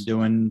catchers? Are Yes. you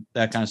doing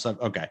that kind of stuff?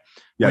 Okay.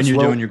 Yes, When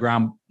you're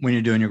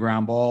doing your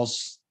ground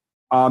balls.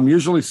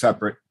 Usually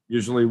separate.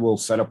 Usually we'll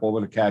set up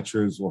over the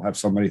catchers. We'll have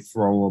somebody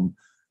throw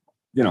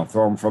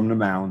them from the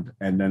mound,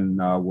 and then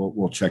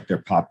we'll check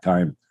their pop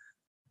time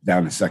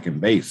down to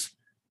second base.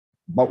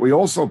 But we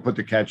also put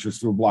the catchers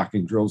through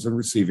blocking drills and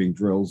receiving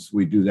drills.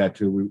 We do that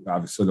too.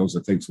 Obviously, those are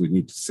things we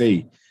need to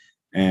see.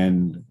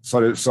 And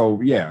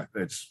so yeah,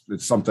 it's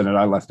something that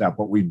I left out,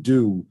 but we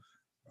do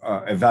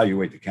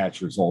evaluate the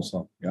catchers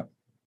also. Yeah.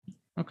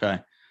 Okay.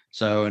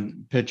 So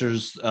in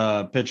pitchers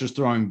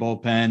throwing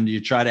bullpen, do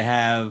you try to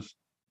have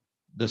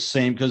the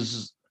same,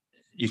 because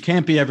you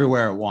can't be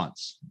everywhere at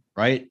once,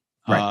 right?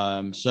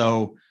 Right.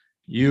 So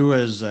you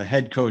as a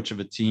head coach of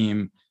a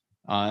team,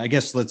 I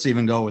guess let's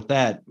even go with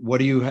that. Who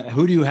do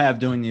you have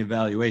doing the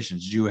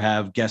evaluations? Do you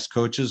have guest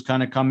coaches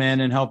kind of come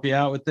in and help you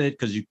out with it?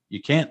 Because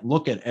you can't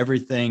look at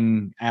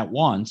everything at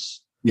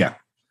once. Yeah.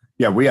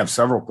 Yeah, we have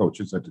several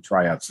coaches at the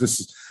tryouts. This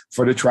is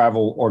for the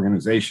travel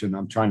organization.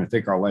 I'm trying to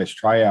think, our last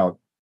tryout,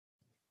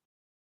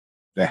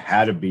 there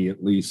had to be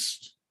at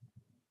least,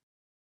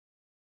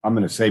 I'm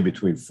going to say,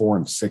 between 4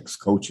 and 6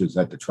 coaches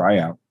at the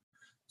tryout.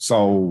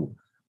 So,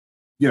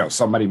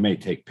 somebody may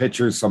take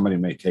pitchers, somebody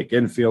may take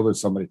infielders,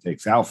 somebody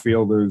takes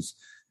outfielders,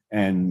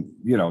 and,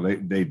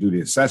 they do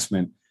the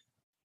assessment.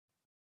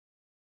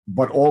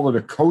 But all of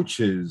the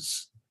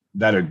coaches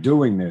that are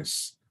doing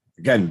this,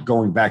 again,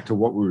 going back to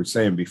what we were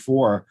saying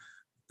before,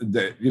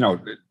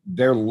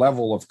 their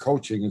level of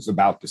coaching is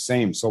about the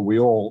same. So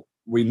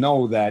we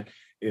know that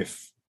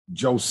if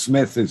Joe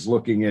Smith is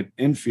looking at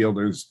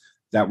infielders,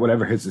 that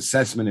whatever his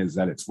assessment is,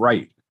 that it's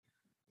right.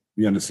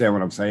 You understand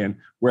what I'm saying?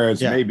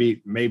 Whereas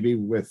maybe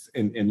with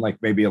in like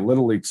maybe a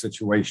little league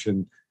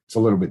situation, it's a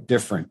little bit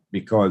different,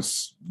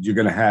 because you're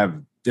going to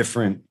have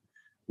different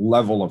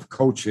level of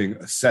coaching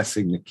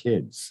assessing the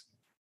kids.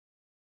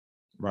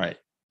 Right.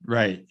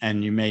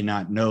 And you may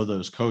not know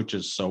those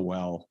coaches so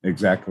well.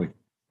 Exactly.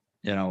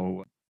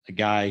 A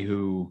guy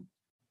who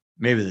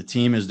maybe the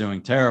team is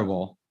doing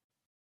terrible,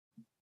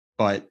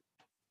 but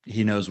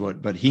he knows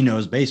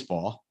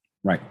baseball.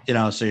 Right.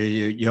 So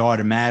you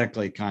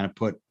automatically kind of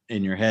put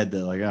in your head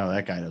that, like, oh,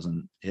 that guy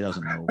doesn't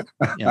know,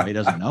 he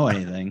doesn't know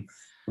anything.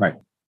 Right.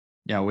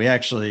 We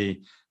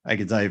actually, I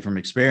can tell you from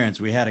experience,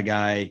 we had a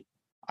guy,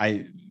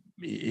 I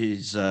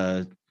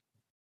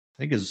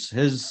think his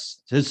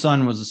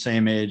son was the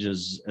same age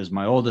as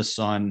my oldest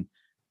son.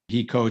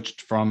 He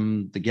coached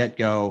from the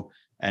get-go,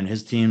 and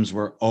his teams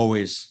were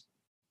always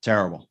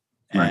terrible.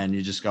 Right. And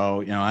you just go,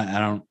 I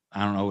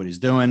don't know what he's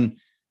doing.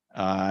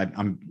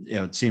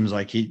 It seems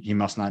like he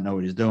must not know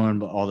what he's doing,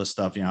 but all this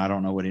stuff, I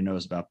don't know what he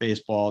knows about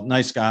baseball.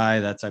 Nice guy,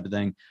 that type of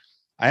thing.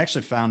 I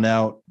actually found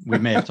out, we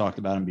may have talked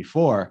about him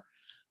before,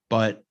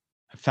 but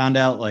I found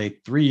out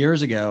like 3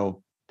 years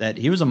ago that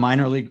he was a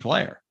minor league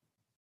player.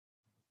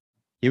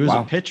 He was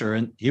a pitcher,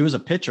 and he was a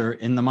pitcher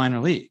in the minor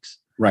leagues.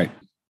 Right.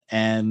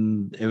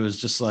 And it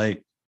was just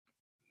like,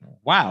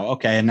 wow.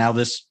 Okay. And now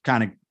this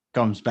kind of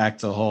comes back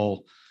to the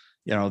whole,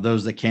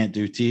 those that can't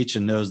teach,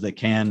 and those that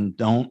can't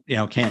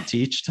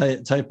teach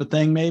type of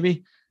thing,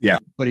 maybe. Yeah.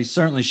 But he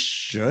certainly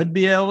should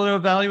be able to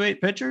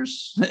evaluate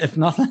pitchers. If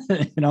nothing,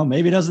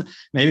 maybe he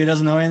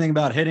doesn't know anything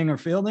about hitting or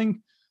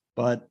fielding,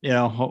 but,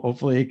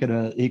 hopefully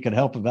he could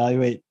help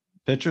evaluate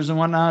pitchers and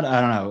whatnot. I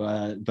don't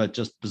know, but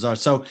just bizarre.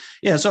 So,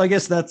 yeah, so I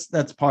guess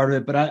that's part of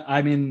it. But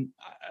I mean,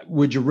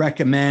 would you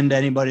recommend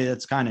anybody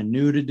that's kind of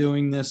new to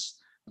doing this,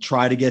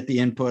 try to get the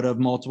input of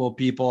multiple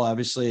people?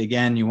 Obviously,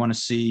 again, you want to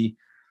see,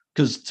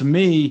 because to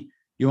me,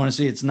 you want to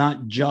see, it's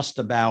not just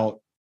about,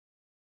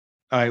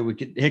 all right, we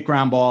could hit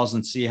ground balls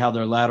and see how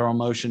their lateral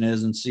motion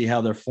is, and see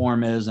how their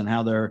form is, and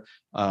how their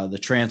the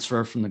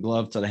transfer from the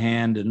glove to the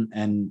hand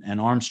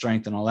and arm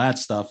strength and all that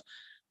stuff.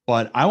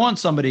 But I want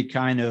somebody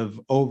kind of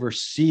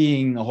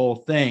overseeing the whole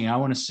thing. I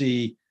want to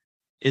see,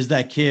 is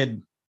that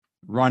kid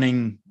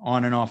running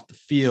on and off the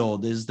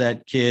field? Is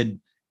that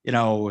kid,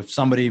 if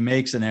somebody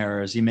makes an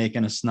error, is he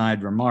making a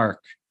snide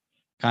remark?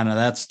 Kind of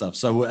that stuff.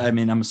 So, I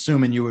mean, I'm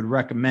assuming you would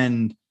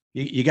recommend,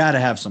 you got to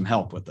have some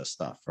help with this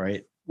stuff,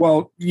 right?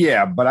 Well,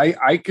 yeah, but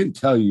I can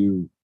tell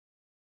you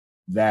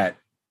that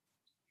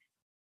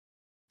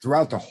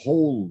throughout the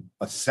whole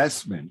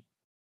assessment,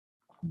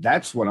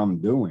 that's what I'm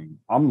doing.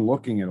 I'm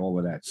looking at all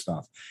of that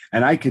stuff.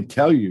 And I could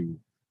tell you,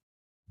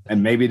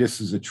 and maybe this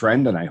is a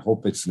trend, and I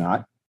hope it's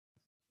not,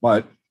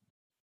 but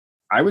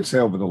I would say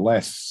over the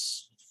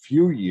last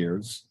few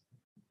years,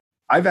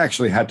 I've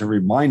actually had to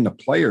remind the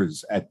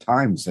players at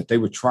times that they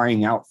were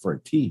trying out for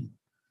a team,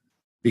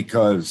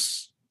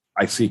 because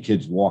I see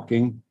kids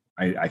walking.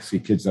 I see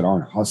kids that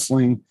aren't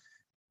hustling,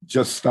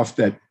 just stuff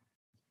that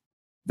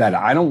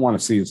I don't want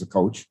to see as a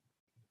coach.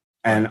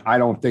 And I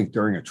don't think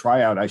during a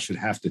tryout, I should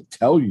have to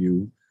tell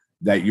you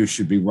that you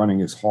should be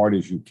running as hard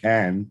as you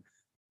can,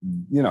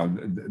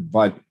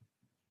 but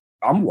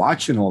I'm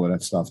watching all of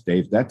that stuff,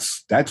 Dave.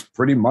 That's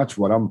pretty much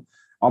what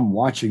I'm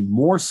watching,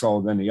 more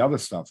so than the other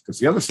stuff, because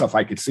the other stuff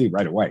I could see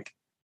right away.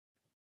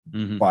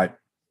 Mm-hmm. But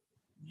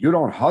you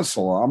don't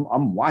hustle.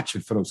 I'm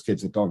watching for those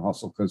kids that don't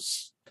hustle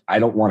because I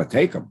don't want to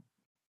take them.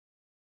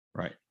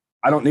 Right.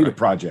 I don't need a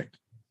project.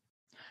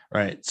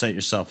 Right. Set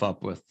yourself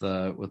up with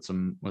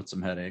some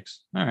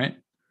headaches. All right.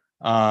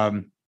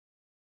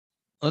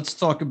 Let's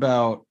talk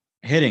about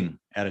hitting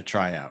at a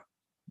tryout.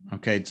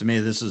 Okay. To me,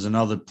 this is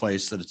another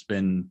place that it's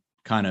been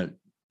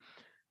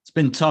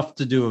tough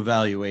to do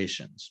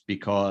evaluations,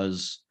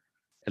 because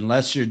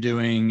unless you're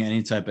doing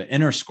any type of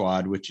inner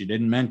squad, which you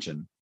didn't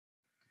mention.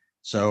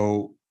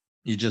 So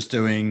you're just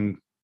doing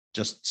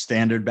just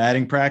standard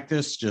batting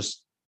practice,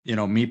 just,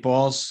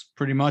 meatballs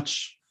pretty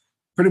much.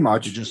 Pretty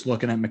much. You're just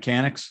looking at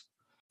mechanics.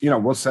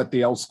 We'll set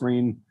the L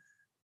screen,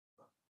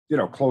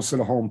 closer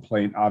to home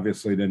plate,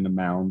 obviously, than the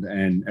mound,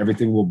 and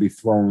everything will be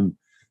thrown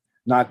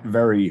not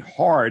very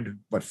hard,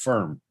 but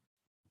firm.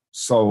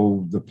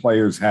 So the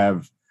players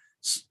have,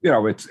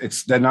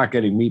 they're not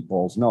getting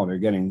meatballs. No, they're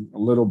getting a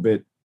little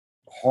bit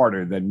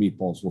harder than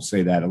meatballs. We'll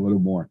say that. A little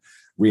more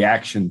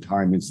reaction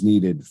time is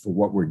needed for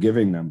what we're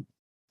giving them.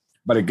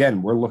 But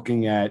again, we're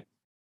looking at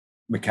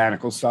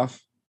mechanical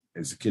stuff.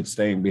 Is the kid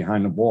staying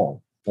behind the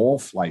ball? Ball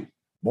flight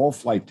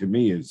to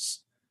me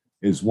is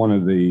one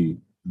of the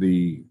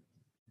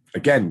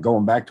again,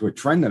 going back to a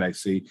trend that I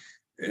see.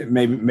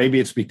 Maybe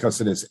it's because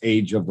of this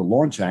age of the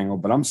launch angle,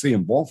 but I'm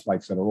seeing ball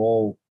flights that are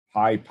all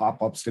high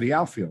pop-ups to the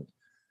outfield.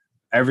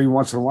 Every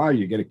once in a while,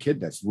 you get a kid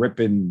that's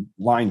ripping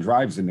line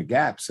drives in the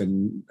gaps,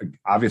 and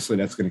obviously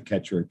that's going to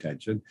catch your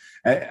attention.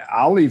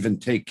 I'll even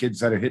take kids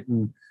that are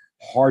hitting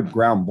hard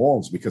ground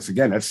balls, because,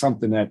 again, that's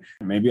something that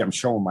maybe I'm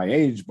showing my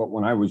age, but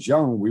when I was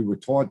young, we were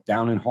taught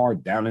down and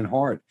hard.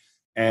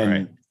 And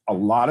right. A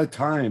lot of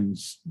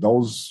times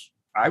those,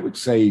 I would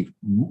say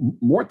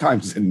more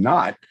times than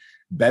not,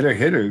 better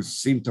hitters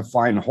seem to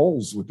find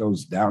holes with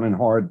those down and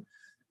hard.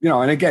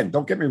 And again,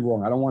 don't get me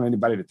wrong. I don't want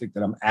anybody to think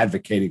that I'm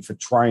advocating for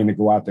trying to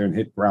go out there and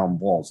hit ground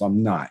balls.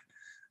 I'm not.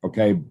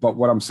 Okay. But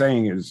what I'm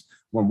saying is,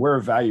 when we're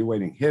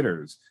evaluating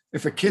hitters,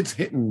 if a kid's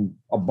hitting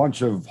a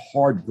bunch of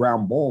hard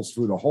ground balls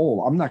through the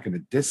hole, I'm not going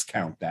to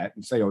discount that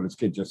and say, oh, this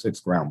kid just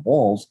hits ground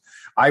balls.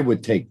 I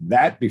would take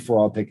that before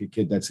I'll take a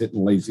kid that's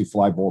hitting lazy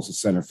fly balls to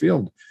center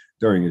field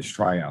during his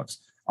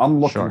tryouts. I'm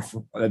looking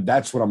for,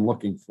 that's what I'm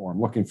looking for. I'm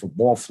looking for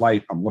ball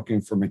flight. I'm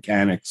looking for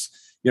mechanics.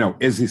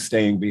 Is he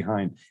staying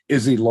behind?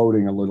 Is he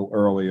loading a little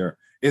earlier?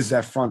 Is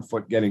that front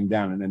foot getting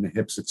down and then the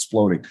hips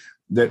exploding?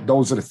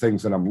 Those are the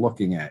things that I'm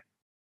looking at.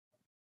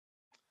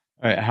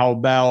 All right. How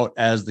about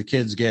as the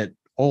kids get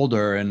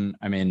older? And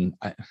I mean,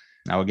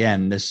 now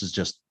again, this is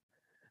just,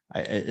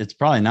 it's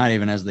probably not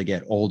even as they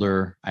get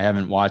older. I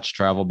haven't watched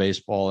travel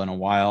baseball in a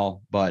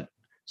while, but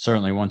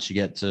certainly once you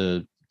get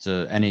to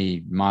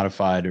any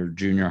modified or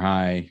junior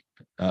high,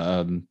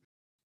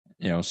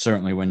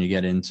 certainly when you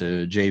get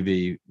into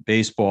JV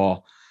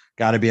baseball,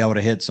 got to be able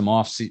to hit some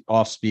off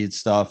speed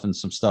stuff and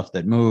some stuff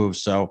that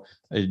moves. So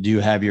do you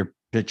have your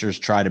pitchers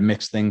try to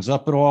mix things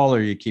up at all,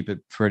 or you keep it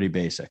pretty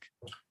basic?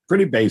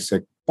 Pretty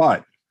basic.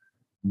 But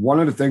one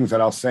of the things that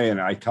I'll say,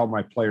 and I tell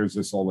my players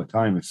this all the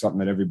time, is something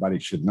that everybody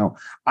should know.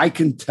 I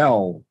can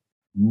tell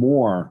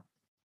more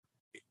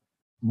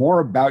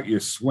about your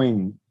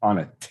swing on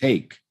a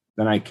take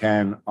than I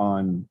can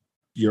on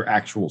your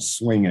actual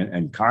swing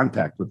and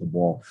contact with the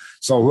ball.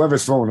 So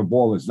whoever's throwing the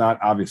ball is not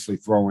obviously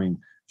throwing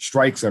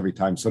strikes every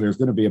time. So there's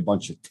going to be a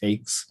bunch of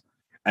takes.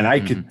 And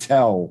I could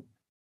tell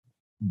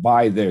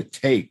by their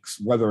takes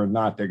whether or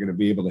not they're going to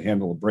be able to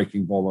handle a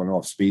breaking ball or an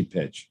off-speed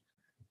pitch.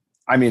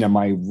 I mean, am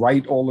I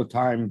right all the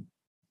time?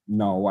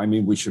 No. I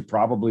mean, it would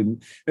probably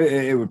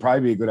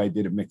be a good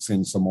idea to mix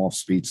in some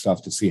off-speed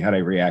stuff to see how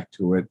they react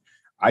to it.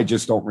 I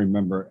just don't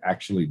remember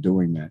actually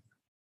doing that.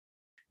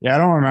 Yeah, I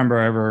don't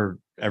remember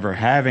ever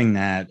having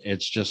that.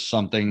 It's just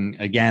something,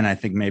 again, I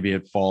think maybe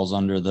it falls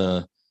under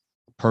the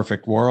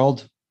perfect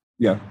world.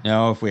 Yeah.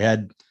 If we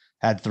had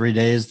 3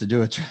 days to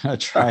do a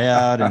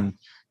tryout and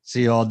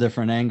see all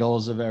different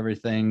angles of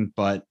everything.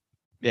 But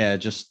yeah,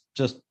 just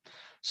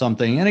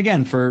something. And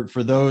again, for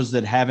those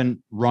that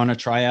haven't run a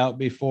tryout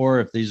before,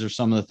 if these are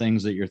some of the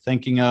things that you're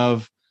thinking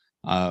of,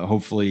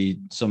 hopefully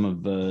some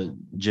of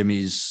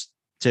Jimmy's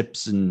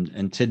tips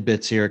and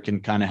tidbits here can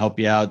kind of help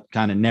you out,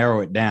 kind of narrow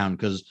it down,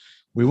 because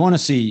we want to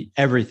see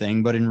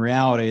everything, but in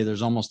reality,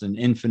 there's almost an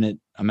infinite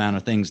amount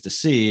of things to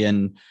see.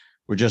 And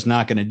we're just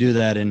not going to do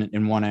that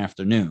in one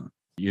afternoon.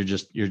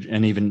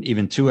 And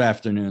even 2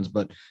 afternoons.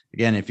 But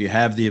again, if you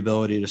have the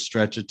ability to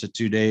stretch it to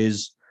 2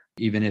 days,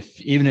 even if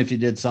you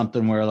did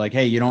something where like,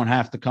 hey, you don't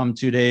have to come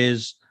 2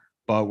 days,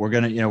 but we're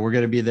going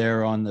to be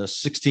there on the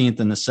 16th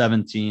and the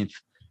 17th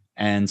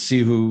and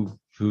see who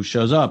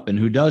shows up and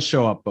who does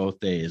show up both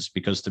days,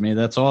 because to me,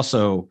 that's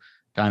also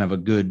kind of a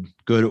good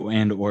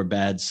and or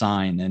bad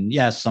sign. And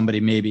yes, somebody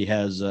maybe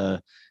has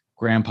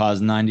grandpa's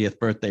 90th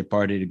birthday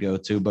party to go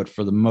to, but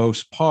for the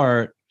most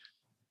part,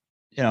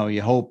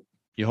 you hope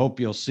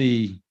you'll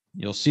see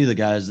the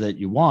guys that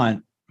you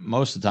want.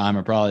 Most of the time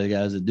are probably the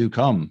guys that do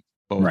come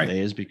both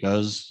days,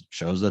 because it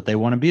shows that they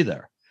want to be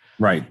there.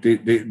 Right.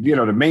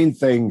 The main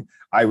thing,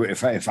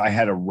 if I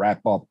had to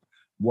wrap up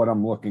what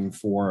I'm looking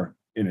for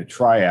in a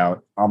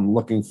tryout, I'm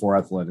looking for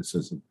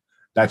athleticism.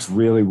 That's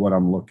really what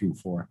I'm looking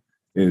for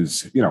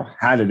is,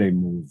 how do they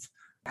move?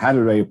 How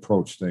do they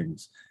approach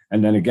things?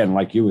 And then again,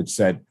 like you had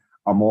said,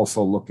 I'm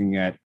also looking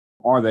at,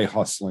 are they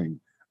hustling?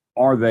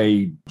 Are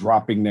they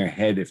dropping their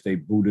head if they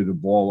booted a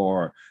ball,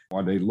 or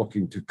are they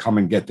looking to come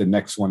and get the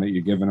next one that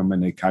you're giving them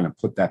and they kind of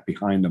put that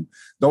behind them?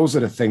 Those are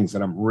the things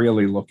that I'm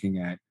really looking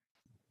at.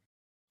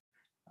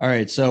 All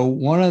right. So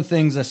one of the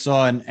things I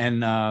saw,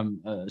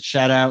 and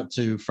shout out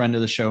to friend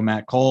of the show,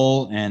 Matt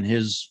Cole, and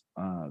his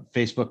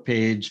Facebook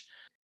page,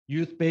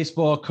 Youth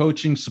Baseball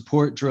Coaching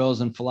Support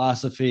Drills and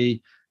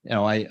Philosophy.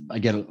 I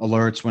get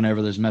alerts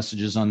whenever there's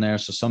messages on there.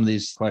 So some of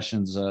these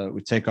questions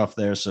we take off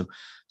there. So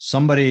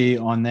somebody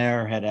on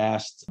there had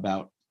asked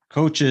about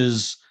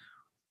coaches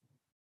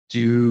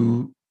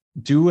do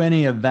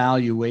any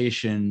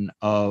evaluation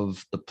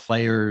of the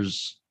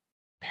players'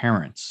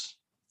 parents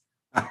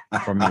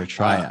from your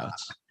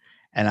tryouts.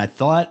 And I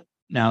thought,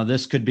 now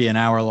this could be an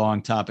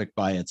hour-long topic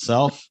by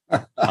itself,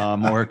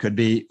 or it could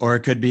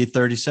be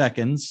 30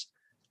 seconds.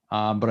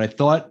 But I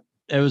thought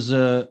it was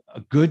a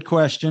good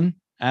question.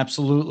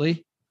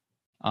 Absolutely.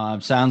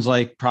 Sounds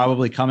like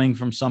probably coming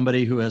from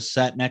somebody who has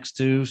sat next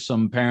to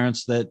some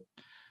parents that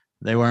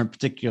they weren't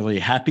particularly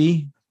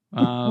happy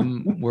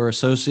were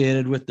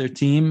associated with their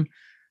team,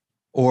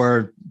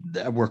 or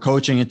were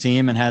coaching a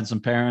team and had some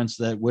parents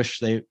that wish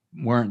they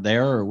weren't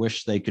there or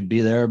wish they could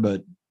be there,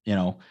 but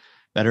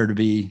better to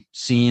be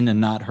seen and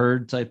not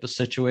heard type of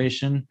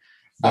situation.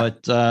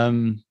 But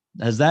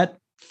has that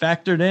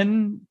factored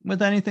in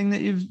with anything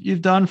that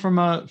you've done from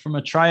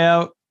a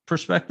tryout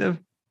perspective?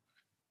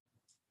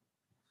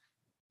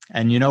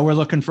 And we're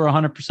looking for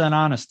 100%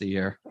 honesty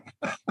here.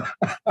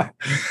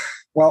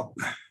 Well,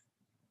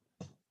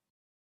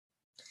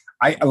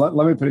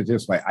 let me put it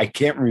this way. I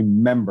can't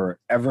remember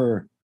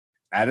ever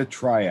at a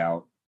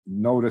tryout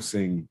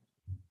noticing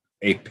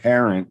a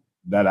parent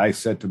that I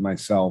said to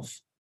myself,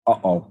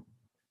 uh-oh,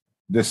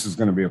 this is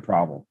going to be a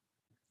problem.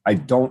 I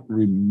don't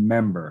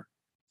remember.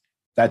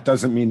 That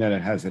doesn't mean that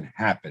it hasn't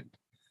happened.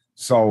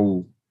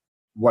 So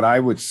what I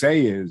would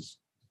say is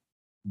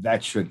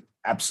that should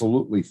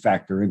absolutely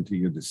factor into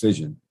your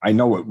decision. I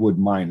know it would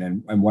mine.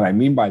 And what I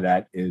mean by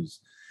that is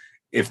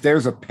if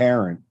there's a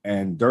parent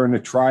and during the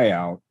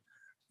tryout,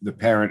 the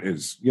parent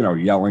is,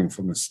 yelling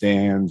from the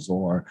stands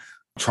or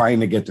trying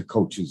to get the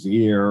coach's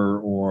ear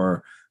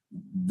or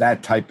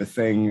that type of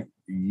thing.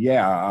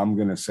 Yeah, I'm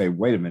going to say,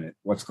 wait a minute,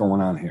 what's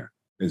going on here?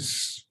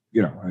 Is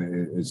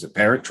the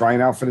parent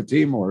trying out for the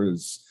team, or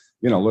is,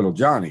 little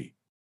Johnny?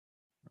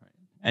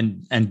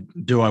 And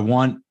do I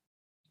want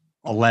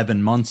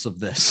 11 months of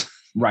this?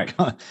 Right.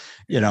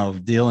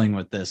 Dealing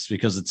with this,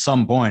 because at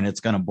some point it's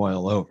going to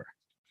boil over.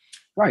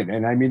 Right.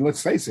 And I mean,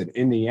 let's face it,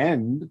 in the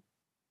end,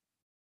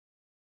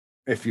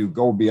 if you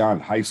go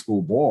beyond high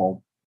school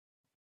ball,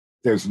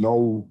 there's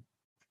no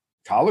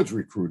college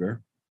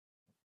recruiter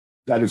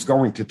that is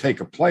going to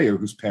take a player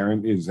whose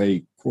parent is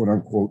a quote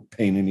unquote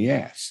pain in the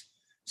ass.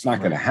 It's not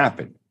going to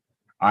happen.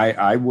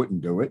 I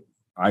wouldn't do it.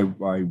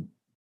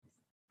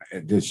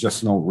 There's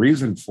just no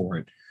reason for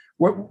it.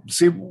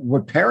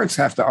 What parents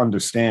have to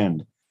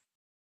understand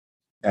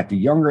at the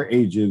younger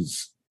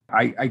ages,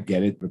 I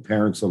get it. The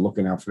parents are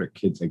looking out for their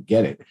kids. I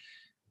get it.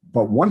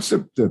 But once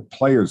the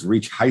players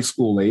reach high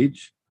school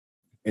age,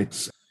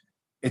 it's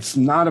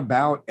not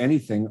about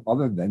anything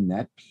other than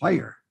that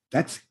player.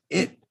 That's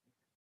it.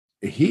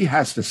 He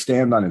has to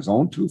stand on his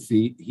own 2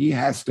 feet. He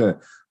has to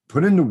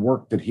put in the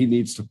work that he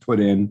needs to put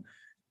in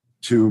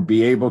to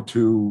be able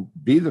to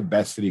be the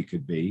best that he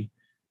could be.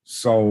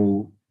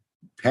 So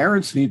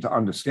parents need to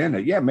understand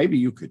that, yeah, maybe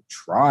you could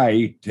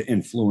try to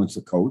influence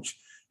a coach.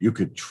 You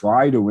could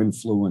try to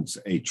influence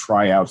a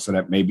tryout so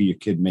that maybe your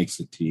kid makes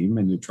the team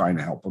and you're trying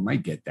to help them. I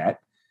get that.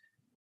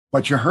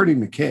 But you're hurting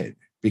the kid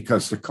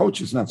because the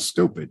coach is not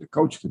stupid. The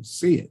coach can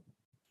see it.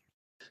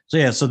 So,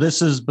 yeah,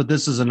 this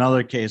is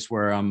another case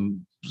where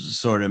I'm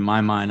sort of, in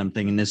my mind, I'm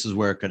thinking this is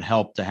where it could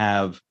help to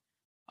have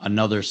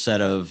another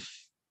set of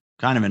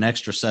kind of an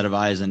extra set of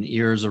eyes and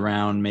ears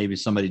around maybe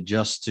somebody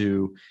just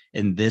to,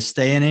 in this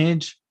day and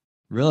age,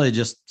 really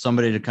just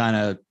somebody to kind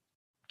of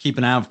keep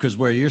an eye out, because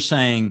where you're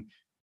saying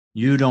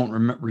you don't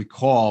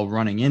recall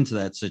running into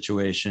that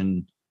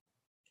situation,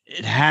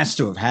 it has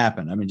to have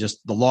happened. I mean,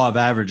 just the law of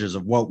averages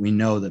of what we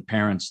know that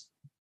parents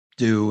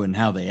do and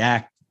how they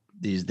act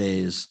these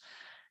days,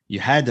 you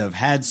had to have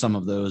had some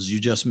of those. You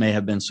just may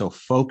have been so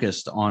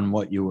focused on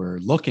what you were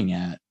looking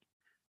at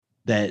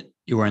that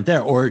you weren't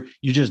there, or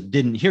you just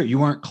didn't hear it. You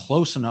weren't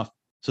close enough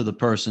to the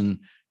person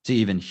to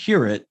even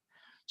hear it.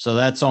 So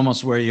that's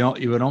almost where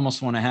you would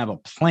almost want to have a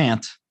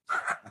plant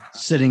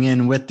sitting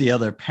in with the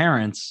other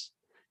parents,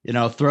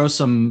 throw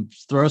some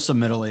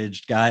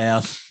middle-aged guy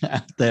out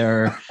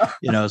there,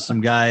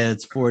 some guy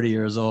that's 40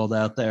 years old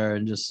out there,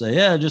 and just say,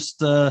 yeah, just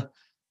kind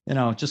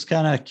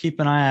of keep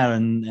an eye out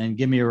and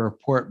give me a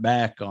report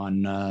back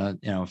on,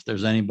 if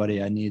there's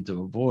anybody I need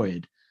to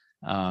avoid.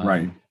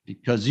 Right.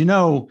 Because,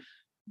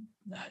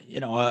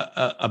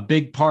 a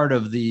big part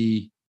of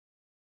the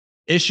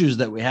issues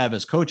that we have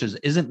as coaches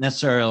isn't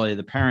necessarily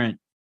the parent,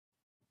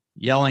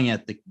 yelling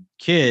at the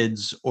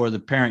kids or the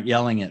parent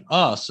yelling at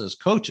us as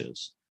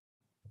coaches.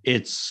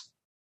 It's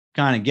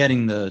kind of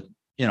getting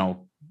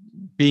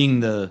being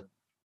the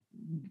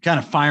kind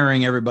of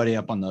firing everybody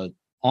up on the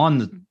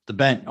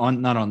bench,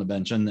 not on the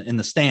bench, in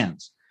the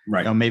stands,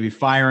 right? Maybe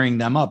firing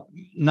them up,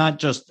 not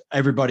just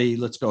everybody,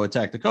 let's go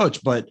attack the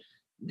coach, but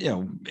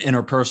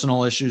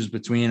interpersonal issues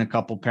between a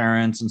couple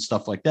parents and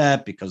stuff like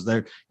that, because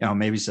they're,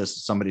 maybe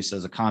somebody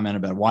says a comment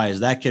about, why is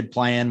that kid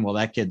playing? Well,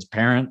 that kid's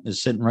parent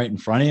is sitting right in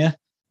front of you.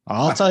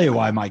 I'll tell you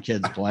why my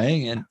kid's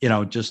playing,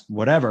 and, just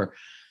whatever.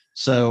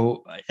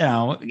 So,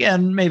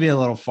 again, maybe a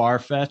little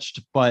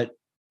far-fetched, but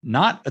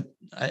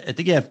I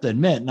think you have to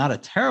admit, not a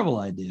terrible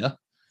idea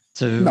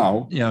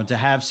to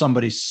have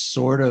somebody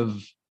sort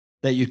of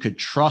that you could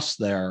trust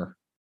there,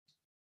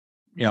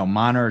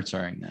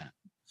 monitoring that.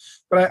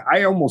 But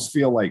I almost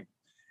feel like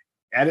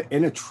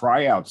in a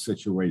tryout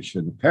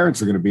situation, the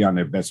parents are going to be on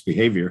their best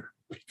behavior,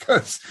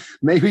 because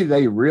maybe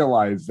they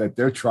realize that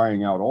they're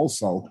trying out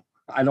also.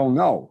 I don't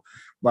know.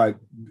 But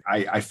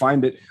I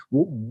find it,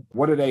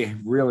 what do they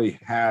really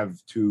have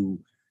to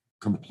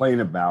complain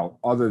about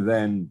other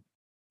than,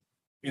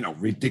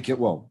 ridiculous?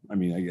 Well, I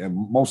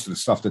mean, most of the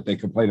stuff that they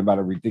complain about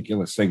are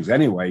ridiculous things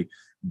anyway.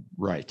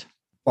 Right.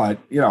 But,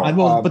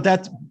 but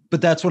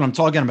that's what I'm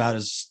talking about,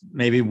 is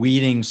maybe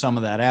weeding some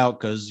of that out,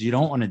 because you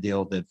don't want to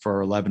deal with it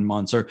for 11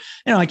 months or,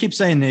 I keep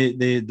saying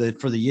the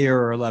for the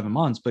year or 11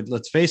 months, but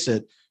let's face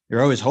it,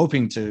 you're always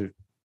hoping to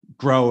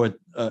grow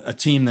a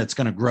team that's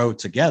going to grow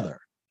together.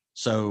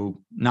 So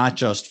not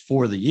just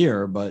for the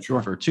year, but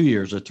for 2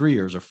 years or 3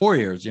 years or 4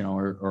 years,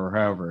 or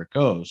however it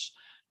goes.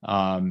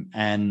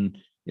 And,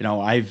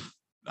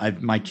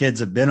 my kids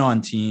have been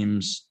on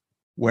teams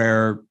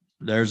where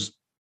there's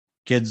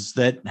kids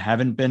that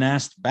haven't been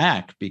asked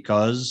back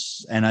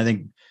and I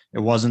think it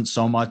wasn't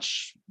so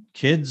much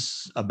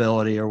kids'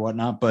 ability or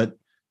whatnot, but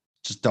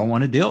just don't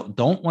want to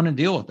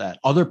deal with that.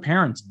 Other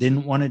parents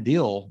didn't want to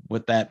deal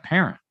with that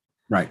parent.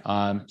 Right.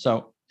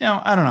 So,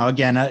 I don't know.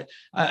 Again,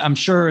 I'm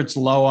sure it's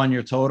low on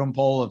your totem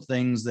pole of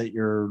things that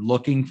you're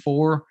looking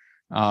for.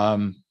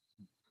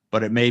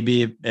 But it may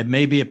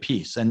be a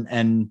piece,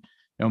 and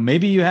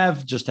maybe you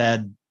have just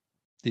had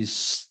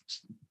these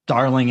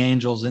darling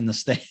angels in the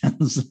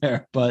stands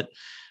there, but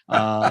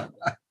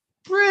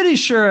pretty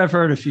sure I've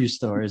heard a few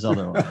stories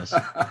otherwise.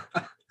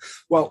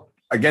 Well,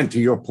 again, to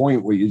your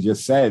point, what you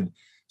just said,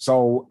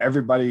 so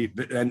everybody,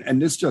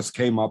 and this just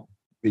came up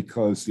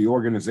because the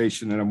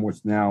organization that I'm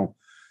with now,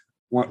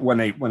 when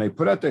they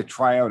put out their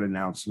tryout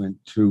announcement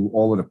to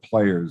all of the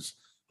players,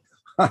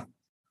 and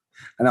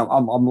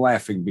I'm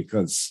laughing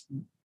because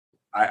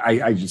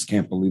I just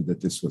can't believe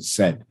that this was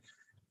said.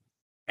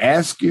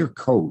 Ask your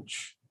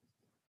coach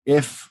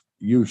if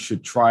you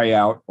should try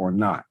out or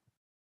not.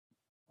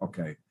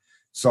 Okay.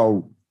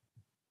 So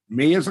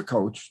me as a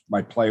coach,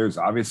 my players,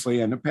 obviously,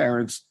 and the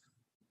parents,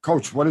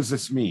 coach, what does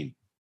this mean?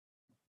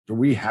 Do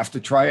we have to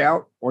try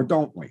out or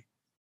don't we?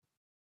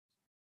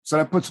 So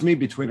that puts me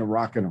between a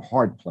rock and a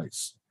hard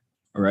place.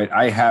 All right.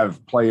 I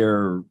have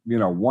player,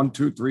 1,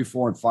 2, 3,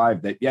 4, and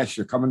 5 that, yes,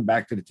 you're coming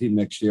back to the team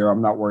next year.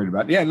 I'm not worried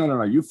about it. Yeah,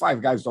 no. You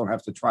 5 guys don't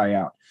have to try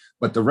out.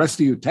 But the rest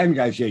of you 10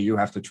 guys, yeah, you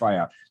have to try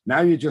out. Now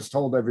you just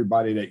told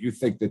everybody that you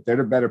think that they're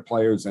the better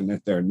players and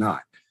that they're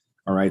not.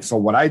 All right. So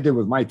what I did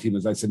with my team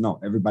is I said, no,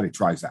 everybody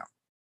tries out.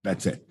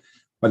 That's it.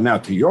 But now,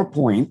 to your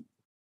point,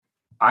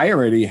 I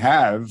already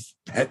have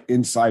that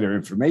insider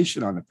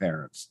information on the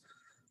parents.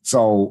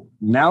 So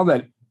now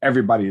that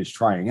everybody is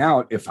trying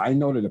out, if I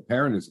know that a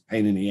parent is a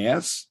pain in the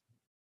ass,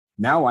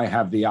 now I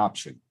have the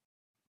option.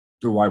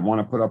 Do I want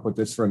to put up with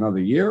this for another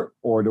year,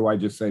 or do I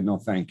just say no,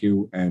 thank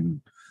you,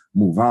 and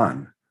move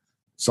on?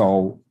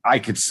 So I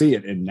could see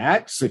it in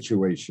that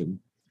situation.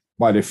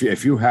 But if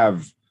you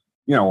have,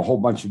 a whole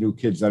bunch of new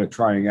kids that are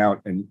trying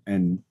out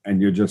and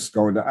you're just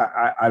going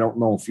to, I don't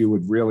know if you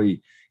would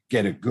really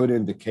get a good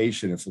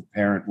indication if a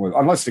parent was,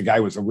 unless the guy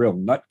was a real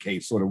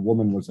nutcase or the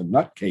woman was a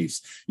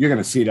nutcase, you're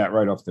going to see that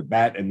right off the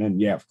bat. And then,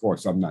 yeah, of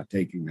course, I'm not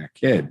taking that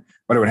kid,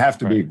 but it would have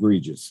to be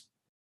egregious.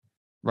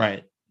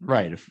 Right.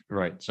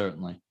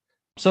 Certainly.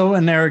 So,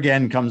 and there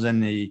again comes in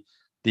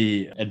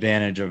the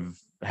advantage of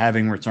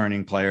having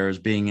returning players,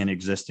 being an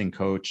existing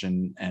coach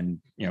and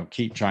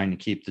keep trying to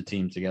keep the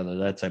team together,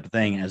 that type of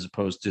thing, as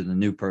opposed to the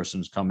new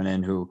persons coming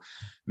in who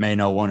may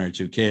know 1 or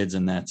 2 kids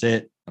and that's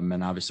it.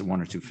 And obviously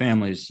 1 or 2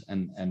 families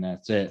and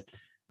that's it.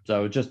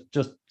 So just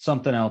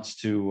something else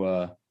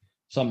to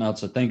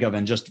think of.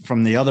 And just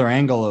from the other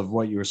angle of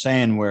what you were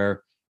saying,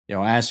 where,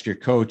 ask your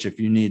coach if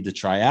you need to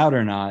try out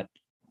or not,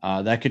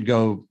 that could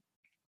go,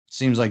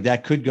 seems like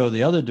that could go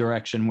the other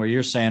direction, where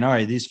you're saying, all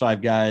right, these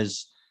 5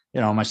 guys,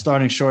 my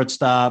starting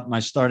shortstop, my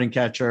starting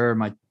catcher,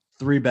 my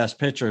 3 best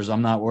pitchers,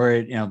 I'm not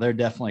worried. They're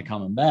definitely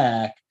coming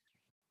back.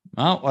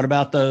 Well, what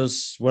about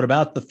those? What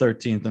about the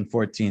 13th and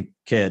 14th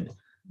kid?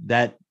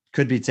 That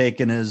could be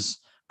taken as,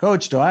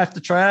 coach, do I have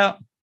to try out?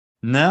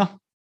 No,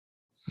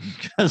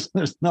 because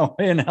there's no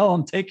way in hell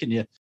I'm taking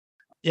you.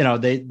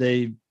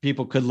 They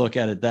people could look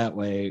at it that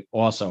way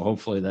also.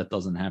 Hopefully that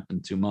doesn't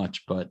happen too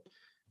much, but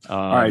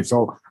all right.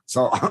 So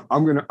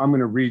I'm going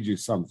to read you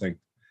something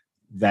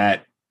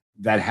that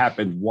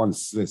happened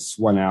once this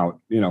went out.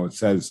 It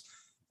says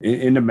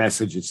in the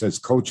message, it says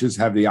coaches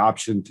have the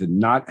option to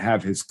not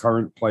have his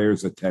current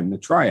players attend the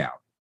tryout.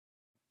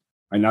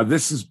 And now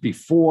this is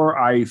before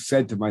I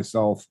said to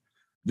myself,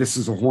 this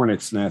is a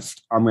hornet's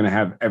nest. I'm going to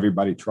have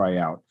everybody try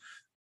out.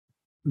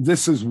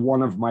 This is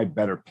one of my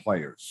better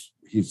players.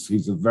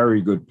 He's a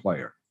very good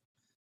player.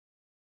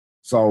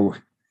 So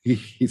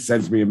he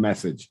sends me a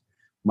message.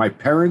 My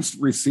parents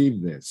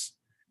received this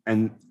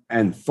and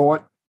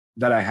thought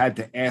that I had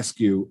to ask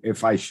you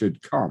if I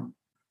should come.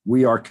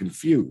 We are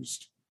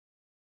confused.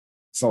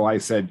 So I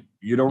said,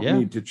 you don't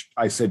need to.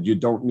 I said, you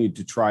don't need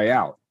to try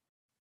out.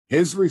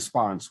 His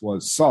response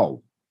was,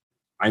 so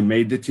I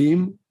made the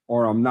team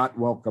or I'm not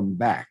welcome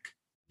back.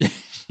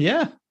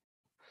 Yeah.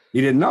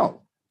 He didn't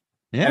know.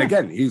 Yeah. And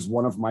again, he's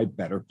one of my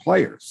better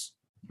players.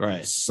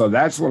 Right. So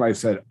that's when I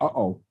said,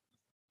 uh-oh.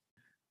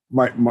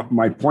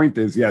 My point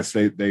is, yes,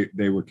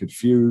 they were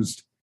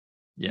confused.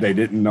 Yeah. They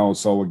didn't know.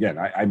 So again,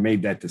 I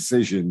made that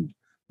decision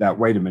that,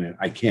 wait a minute,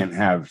 I can't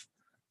have,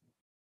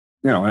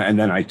 and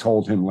then I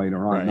told him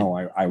later on, no,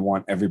 I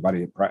want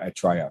everybody at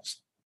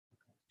tryouts.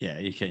 Yeah,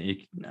 you can't.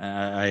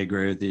 I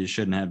agree with you. You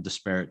shouldn't have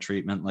disparate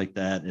treatment like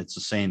that. It's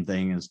the same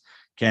thing as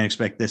can't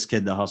expect this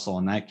kid to hustle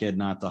and that kid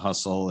not to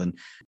hustle. And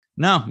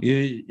no,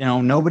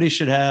 nobody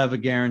should have a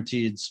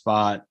guaranteed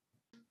spot.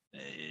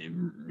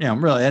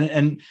 Really.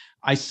 And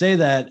I say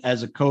that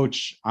as a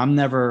coach,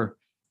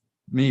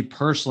 me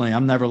personally,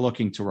 I'm never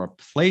looking to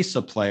replace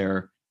a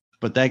player,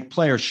 but that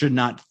player should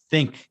not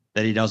think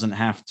that he doesn't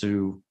have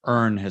to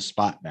earn his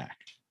spot back.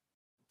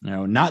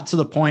 Not to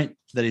the point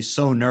that he's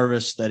so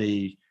nervous that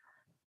he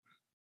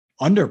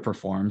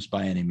underperforms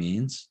by any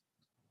means,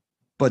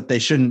 but they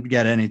shouldn't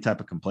get any type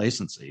of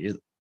complacency either.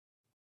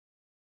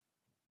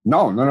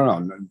 No,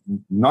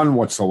 none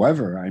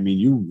whatsoever. I mean,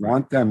 you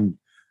want them,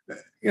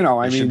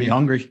 they should be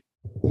hungry.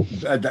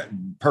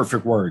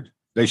 Perfect word.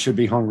 They should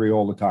be hungry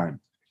all the time.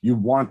 You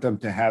want them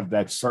to have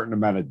that certain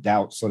amount of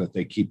doubt so that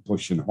they keep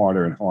pushing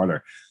harder and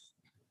harder.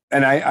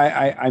 And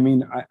I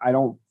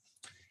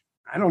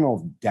don't know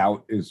if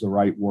doubt is the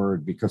right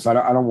word, because I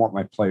don't want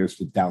my players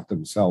to doubt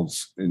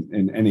themselves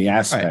in any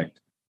aspect. Right.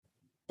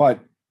 But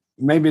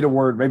maybe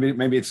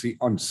maybe it's the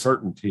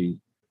uncertainty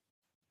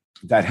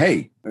that,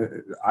 hey,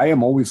 I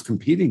am always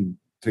competing.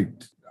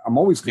 I'm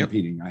always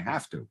competing. Yep. I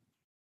have to.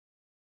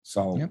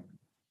 So. Yep.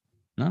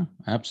 No,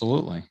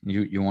 absolutely.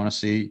 You want to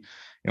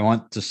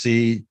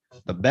see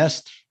the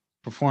best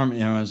perform,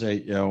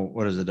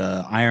 what is it?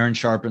 Iron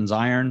sharpens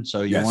iron.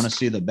 So you want to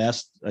see the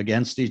best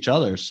against each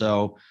other.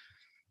 So,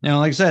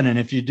 like I said, and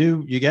if you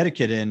get a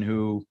kid in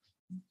who,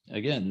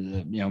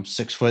 again,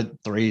 6'3",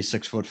 6'4",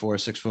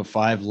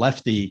 6'5",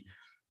 lefty,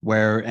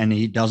 and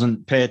he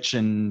doesn't pitch,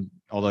 and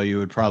although you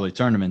would probably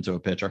turn him into a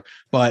pitcher,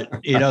 but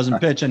he doesn't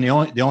pitch, and the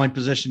only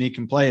position he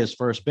can play is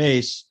first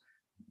base,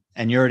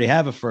 and you already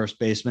have a first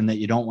baseman that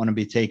you don't want to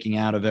be taking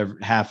out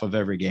of half of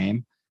every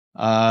game.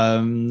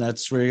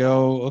 That's where you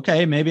go,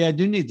 okay, maybe I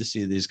do need to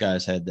see these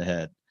guys head to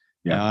head.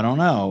 Yeah, I don't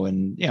know.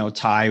 And,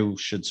 Ty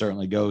should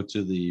certainly go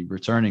to the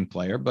returning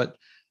player, but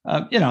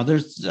I know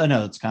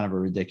it's kind of a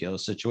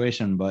ridiculous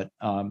situation, but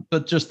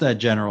just that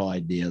general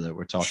idea that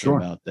we're talking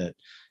about, that,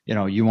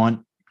 you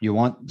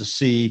want to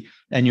see,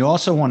 and you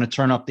also want to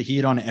turn up the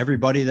heat on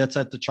everybody that's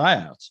at the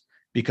tryouts,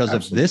 because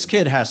Absolutely. If this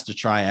kid has to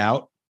try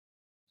out,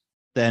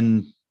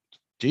 then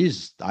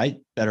geez, I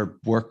better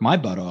work my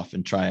butt off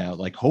and try out.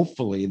 Like,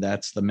 hopefully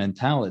that's the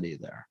mentality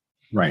there.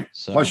 Right.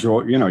 So, plus you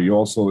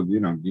also, you're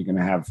going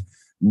to have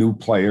new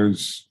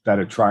players that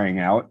are trying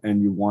out,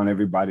 and you want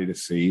everybody to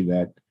see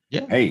that,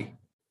 hey,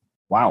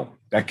 wow,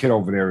 that kid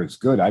over there is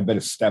good. I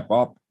better step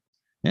up.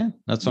 Yeah,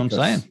 that's what I'm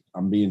saying.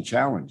 I'm being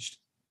challenged.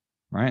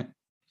 Right.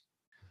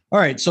 All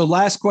right. So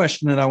last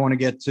question that I want to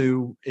get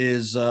to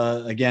is,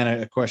 again,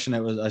 a question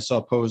that I saw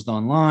posed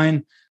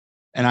online.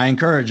 And I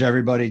encourage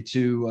everybody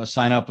to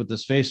sign up with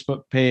this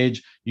Facebook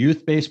page,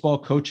 Youth Baseball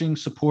Coaching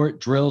Support,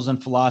 Drills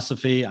and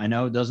Philosophy. I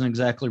know it doesn't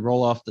exactly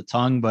roll off the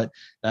tongue, but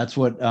that's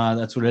what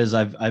it is.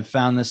 I've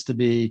found this to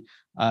be,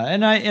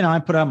 and I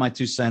put out my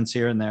 2 cents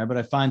here and there, but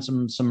I find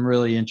some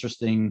really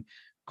interesting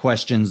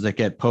questions that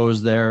get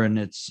posed there, and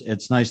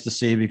it's nice to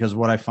see, because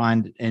what I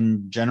find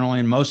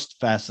generally in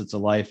most facets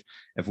of life,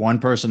 if one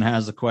person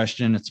has a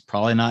question, it's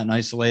probably not an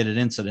isolated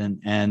incident,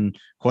 and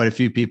quite a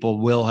few people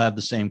will have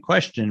the same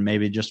question,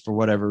 maybe just for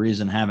whatever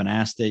reason haven't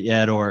asked it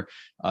yet, or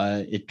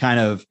it kind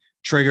of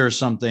triggers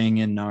something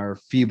in our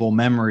feeble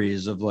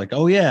memories of like,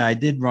 oh yeah, I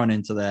did run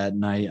into that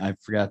and I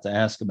forgot to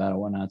ask about it,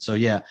 whatnot. So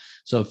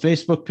so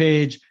Facebook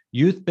page,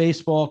 Youth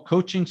Baseball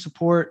Coaching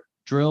Support,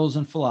 Drills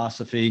and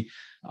Philosophy.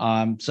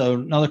 So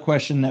another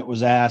question that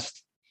was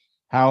asked,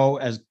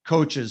 as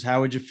coaches, how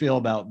would you feel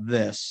about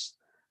this?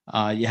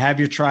 You have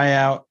your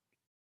tryout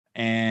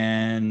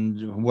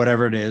and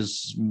whatever it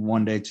is,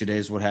 1 day, 2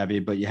 days, what have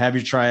you, but you have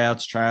your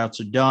tryouts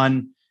are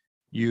done.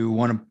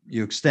 You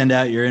extend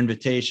out your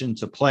invitation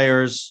to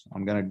players.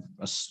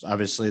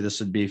 Obviously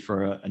this would be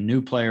for a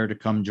new player to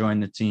come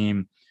join the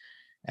team.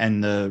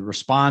 And the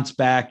response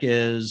back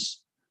is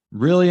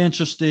really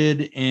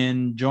interested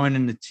in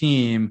joining the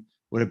team,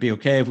 Would it be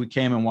okay if we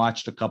came and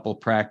watched a couple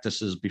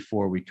practices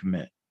before we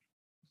commit?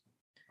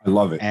 I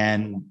love it.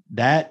 And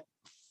that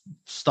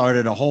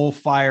started a whole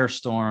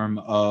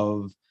firestorm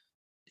of,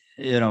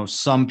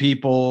 some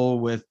people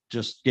with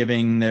just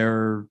giving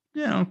their,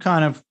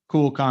 kind of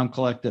cool, calm,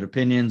 collected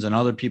opinions, and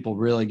other people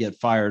really get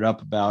fired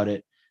up about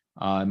it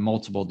in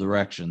multiple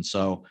directions.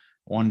 So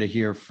I wanted to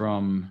hear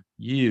from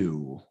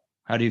you.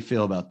 How do you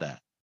feel about that?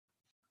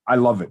 I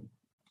love it.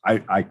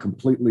 I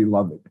completely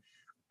love it.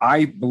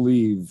 I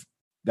believe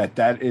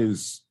that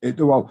is it.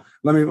 Well,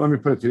 let me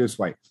put it this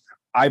way.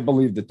 I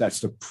believe that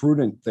that's the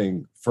prudent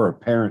thing for a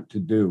parent to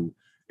do,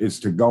 is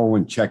to go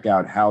and check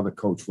out how the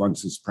coach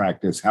runs his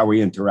practice, how he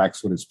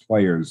interacts with his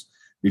players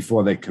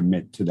before they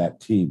commit to that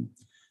team.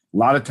 A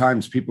lot of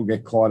times people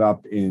get caught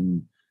up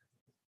in,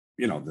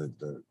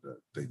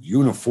 the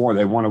uniform.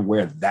 They want to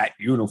wear that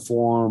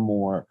uniform,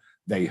 or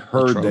they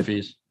heard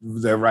that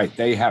they're right.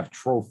 They have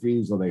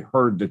trophies, or they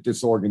heard that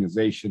this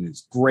organization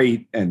is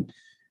great and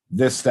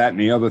this, that, and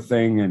the other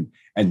thing.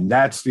 And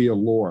that's the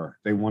allure.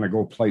 They want to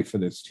go play for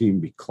this team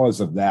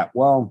because of that.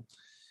 Well,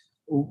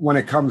 when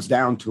it comes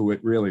down to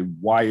it, really,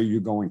 why are you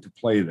going to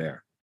play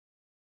there?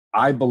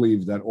 I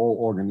believe that all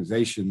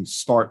organizations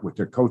start with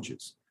their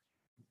coaches.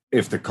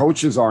 If the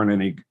coaches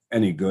aren't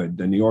any good,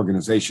 then the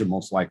organization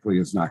most likely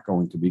is not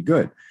going to be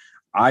good.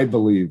 I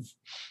believe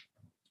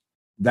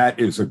that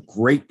is a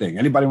great thing.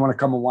 Anybody want to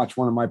come and watch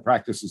one of my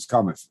practices?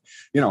 Come. If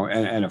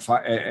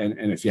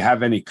if you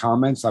have any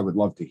comments, I would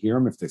love to hear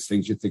them. If there's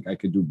things you think I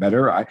could do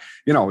better,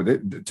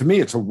 to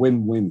me, it's a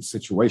win-win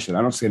situation.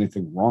 I don't see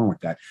anything wrong with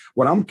that.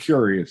 What I'm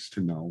curious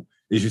to know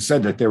is, you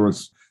said that there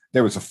was a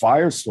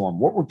firestorm.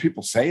 What were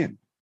people saying?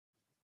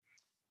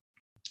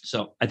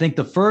 So I think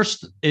the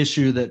first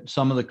issue that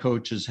some of the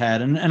coaches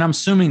had, and I'm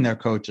assuming they're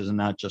coaches and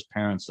not just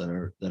parents that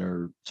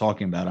are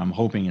talking about it. I'm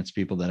hoping it's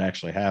people that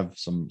actually have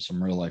some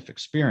real life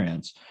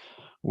experience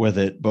with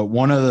it. But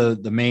one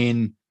of the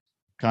main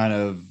kind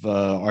of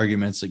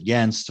arguments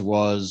against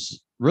was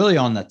really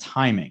on the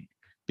timing,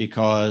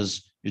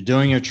 because you're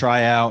doing your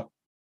tryout,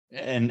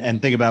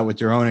 and think about with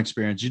your own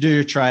experience. You do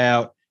your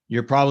tryout,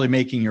 you're probably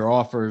making your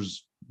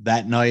offers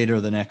that night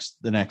or the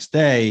next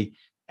day.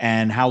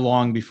 And how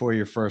long before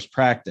your first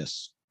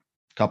practice?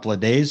 A couple of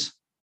days.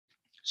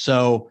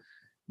 So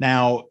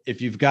now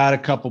if you've got a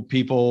couple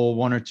people,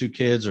 1 or 2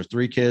 kids or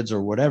 3 kids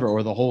or whatever,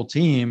 or the whole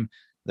team,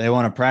 they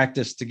want to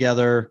practice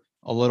together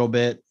a little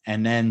bit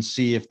and then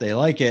see if they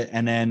like it.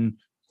 And then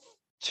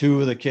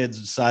 2 of the kids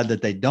decide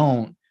that they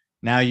don't.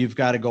 Now you've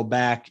got to go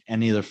back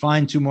and either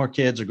find 2 more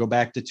kids or go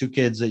back to 2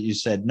 kids that you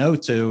said no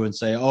to and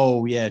say,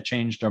 oh yeah,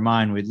 changed our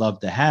mind. We'd love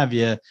to have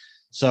you.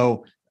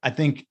 So I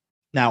think,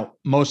 now,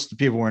 most of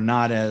the people were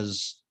not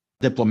as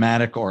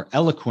diplomatic or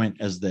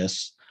eloquent as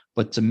this,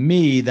 but to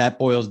me, that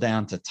boils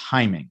down to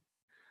timing.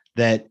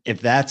 That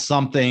if that's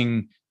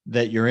something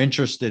that you're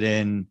interested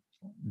in,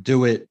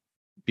 do it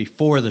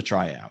before the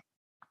tryout.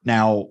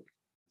 Now,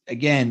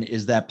 again,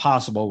 is that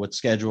possible with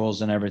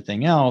schedules and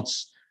everything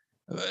else?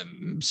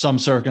 Some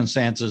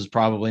circumstances,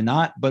 probably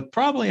not, but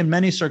probably in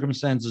many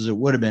circumstances, it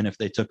would have been if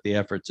they took the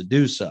effort to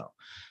do so.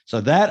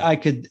 So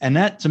that and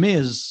that to me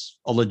is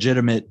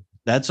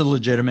that's a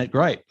legitimate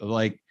gripe of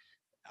like,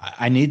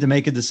 I need to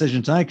make a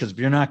decision tonight, because if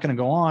you're not going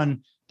to go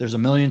on, there's a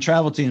million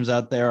travel teams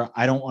out there.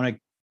 I don't want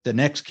the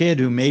next kid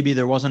who maybe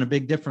there wasn't a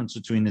big difference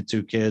between the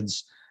 2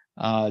 kids.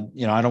 I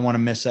don't want to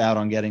miss out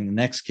on getting the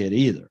next kid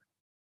either.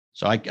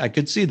 So I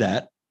could see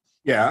that.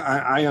 Yeah,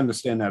 I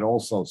understand that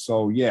also.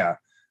 So yeah,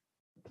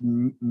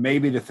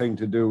 maybe the thing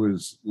to do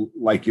is,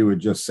 like you had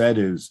just said,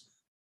 is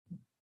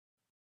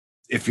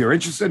if you're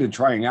interested in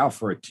trying out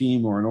for a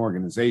team or an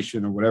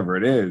organization or whatever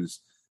it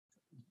is,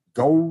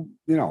 go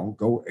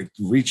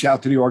reach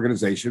out to the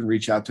organization,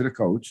 reach out to the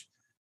coach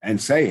and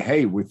say,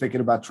 hey, we're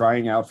thinking about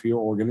trying out for your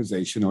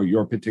organization or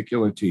your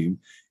particular team.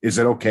 Is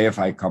it okay if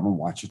I come and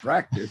watch a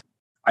practice?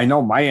 I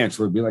know my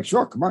answer would be like,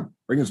 sure, come on,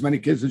 bring as many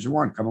kids as you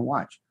want, come and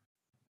watch.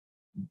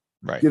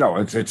 Right.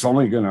 It's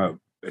only gonna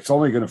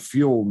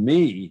fuel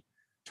me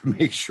to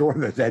make sure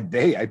that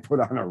day I put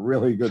on a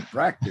really good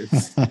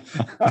practice. All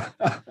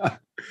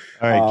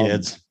right,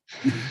 kids.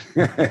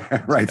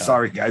 Right.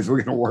 Sorry, guys. We're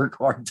going to work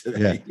hard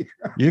today.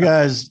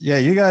 Yeah.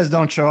 You guys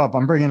don't show up.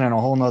 I'm bringing in a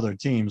whole nother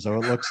team.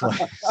 So it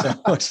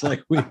looks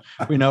like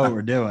we know what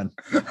we're doing.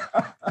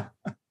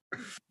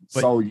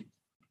 So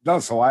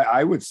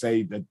I would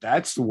say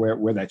that's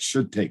where that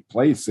should take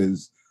place,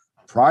 is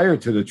prior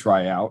to the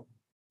tryout.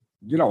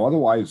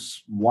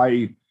 Otherwise,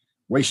 why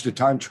waste your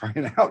time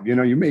trying out?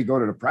 You may go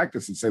to the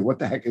practice and say, what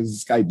the heck is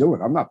this guy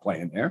doing? I'm not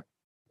playing there.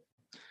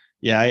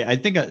 Yeah, I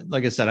think,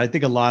 like I said, I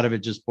think a lot of it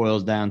just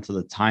boils down to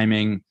the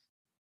timing.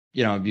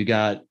 If you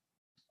got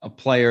a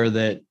player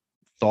that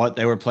thought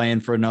they were playing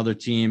for another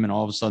team and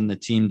all of a sudden the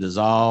team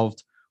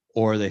dissolved,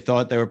 or they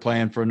thought they were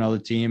playing for another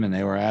team and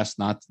they were asked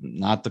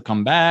not to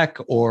come back,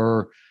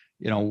 or,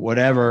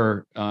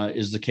 whatever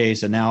is the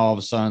case. And now all of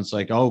a sudden it's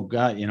like, oh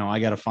God, I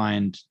got to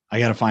find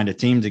a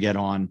team to get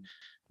on.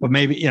 But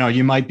maybe,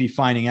 you might be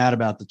finding out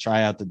about the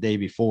tryout the day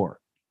before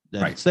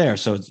that It's there.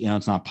 So it's,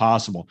 it's not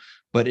possible.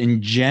 But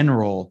in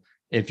general,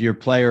 if your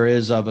player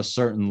is of a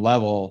certain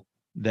level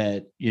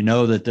that you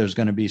know that there's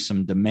going to be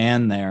some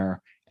demand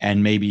there,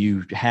 and maybe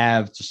you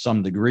have to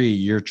some degree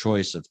your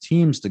choice of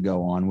teams to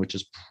go on, which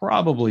is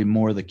probably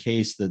more the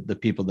case that the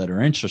people that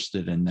are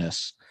interested in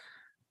this.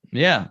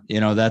 Yeah,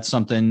 that's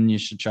something you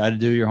should try to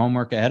do your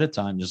homework ahead of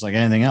time, just like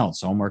anything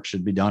else. Homework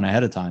should be done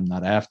ahead of time,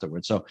 not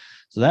afterwards. So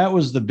that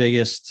was the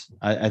biggest.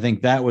 I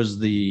think that was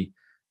the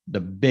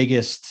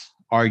biggest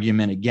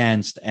argument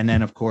against. And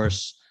then, of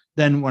course,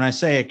 then when I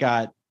say it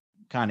got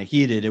kind of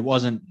heated, it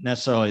wasn't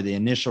necessarily the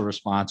initial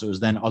response. It was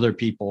then other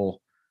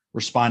people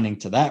responding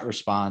to that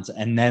response,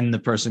 and then the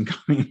person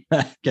coming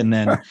back. And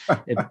then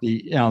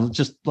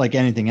just like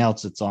anything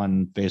else that's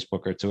on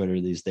Facebook or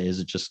Twitter these days,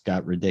 it just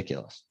got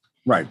ridiculous.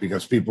 Right,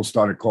 because people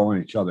started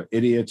calling each other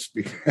idiots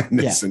and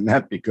this and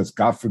that, because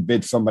God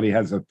forbid somebody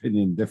has an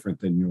opinion different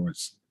than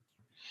yours.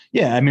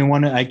 Yeah, I mean,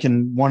 one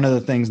of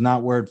the things,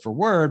 not word for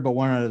word, but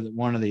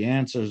one of the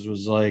answers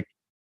was like,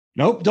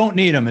 nope, don't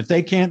need them. If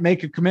they can't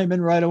make a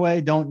commitment right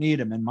away, don't need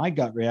them. And my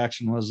gut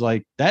reaction was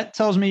like, that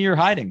tells me you're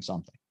hiding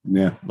something.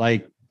 Yeah.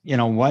 Like,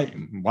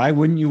 why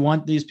wouldn't you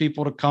want these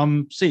people to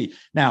come see?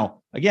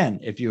 Now, again,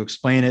 if you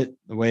explain it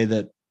the way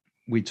that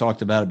we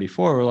talked about it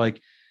before, we're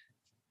like,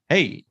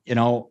 hey,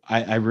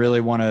 I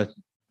really want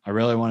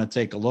to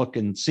take a look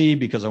and see,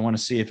 because I want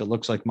to see if it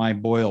looks like my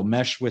boy will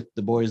mesh with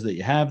the boys that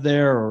you have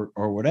there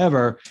or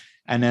whatever.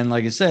 And then,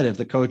 like I said, if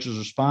the coach's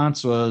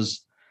response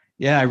was,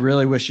 yeah, I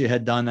really wish you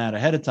had done that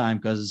ahead of time,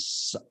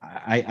 because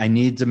I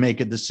need to make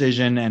a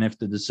decision. And if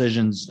the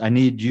decisions, I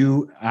need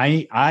you,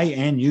 I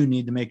and you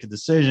need to make a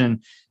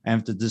decision.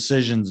 And if the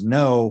decision's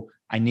no,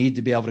 I need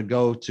to be able to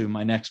go to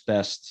my next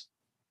best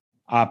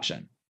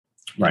option.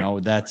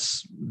 Right.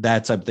 That's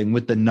that type of thing.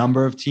 With the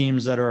number of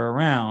teams that are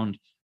around,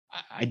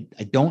 I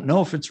don't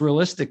know if it's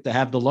realistic to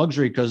have the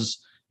luxury, because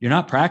you're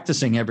not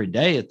practicing every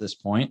day at this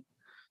point.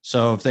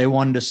 So if they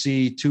wanted to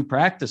see 2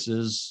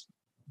 practices,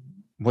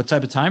 what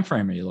type of time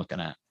frame are you looking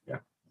at? Yeah.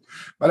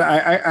 But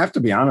I have to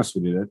be honest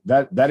with you,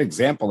 that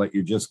example that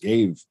you just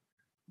gave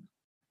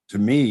to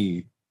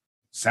me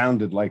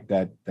sounded like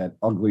that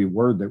ugly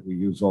word that we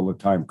use all the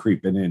time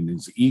creeping in,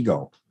 is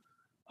ego.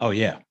 Oh,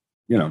 yeah.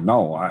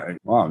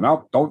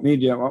 No, don't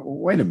need you.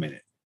 Wait a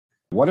minute.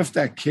 What if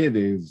that kid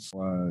is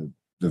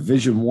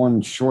Division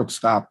I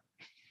shortstop,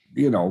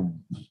 hitting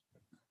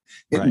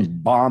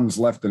bombs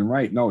left and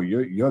right? No,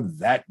 you're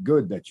that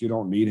good that you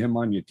don't need him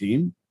on your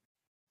team.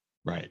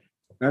 Right.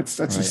 That's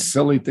a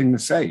silly thing to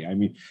say. I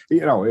mean,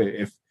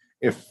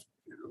 if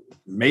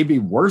maybe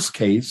worst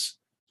case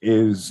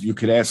is you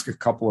could ask a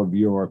couple of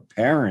your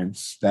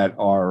parents that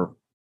are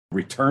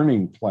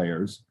returning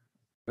players,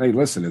 hey,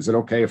 listen, is it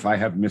okay if I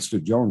have Mr.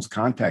 Jones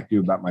contact you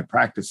about my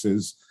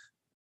practices?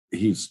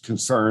 He's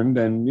concerned,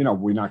 and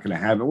we're not going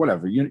to have it.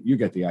 Whatever, you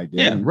get the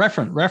idea. Yeah,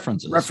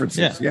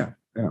 references. Yeah.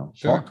 Sure.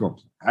 Talk to him.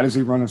 How does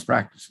he run his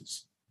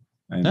practices?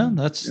 And,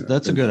 that's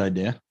a good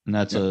idea, and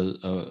that's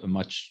a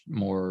much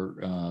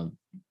more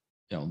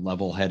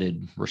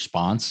level-headed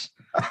response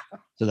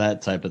to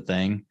that type of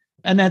thing.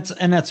 And that's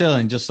the other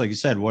thing. Just like you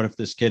said, what if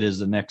this kid is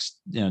the next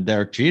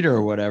Derek Jeter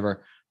or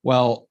whatever?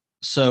 Well,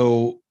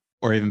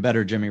 or even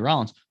better, Jimmy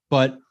Rollins.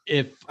 But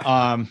if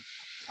I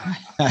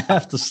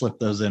have to slip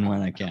those in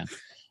when I can.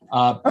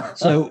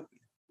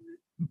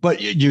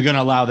 But you're going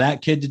to allow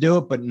that kid to do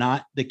it, but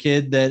not the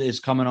kid that is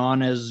coming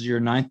on as your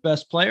 9th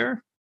best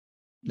player.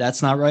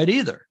 That's not right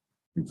either.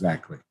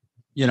 Exactly.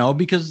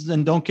 Because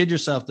then don't kid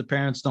yourself. The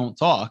parents don't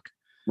talk.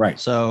 Right.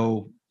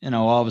 So,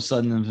 all of a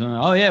sudden,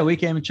 oh yeah, we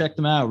came and checked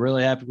them out.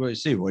 Really happy to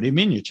see. What do you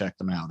mean you checked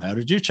them out? How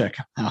did you check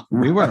them out?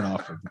 We weren't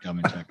offered to come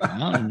and check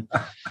them out. And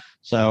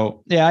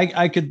so, yeah,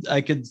 I could,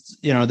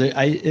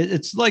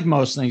 it's like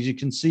most things, you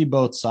can see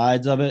both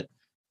sides of it,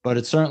 but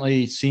it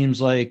certainly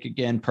seems like,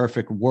 again,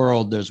 perfect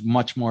world, there's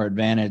much more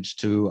advantage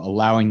to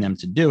allowing them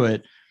to do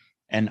it.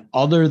 And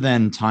other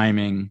than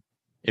timing,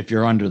 if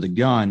you're under the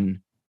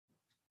gun,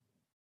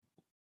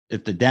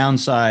 if the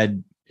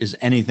downside is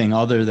anything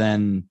other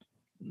than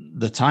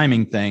the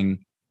timing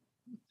thing,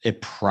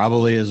 it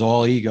probably is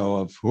all ego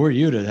of who are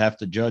you to have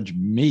to judge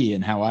me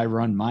and how I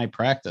run my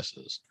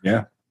practices.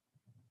 Yeah.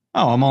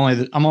 Oh, I'm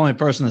only a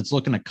person that's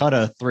looking to cut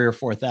a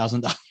 $3,000 or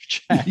 $4,000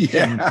 check.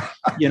 Yeah. And,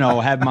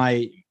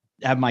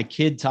 have my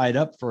kid tied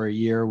up for a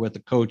year with a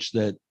coach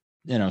that,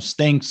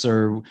 stinks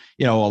or,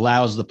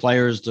 allows the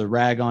players to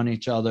rag on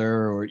each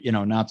other or,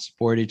 not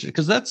support each other.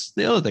 Cause that's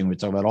the other thing we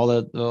talk about,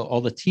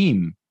 all the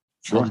team,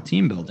 sure. all the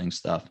team building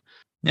stuff,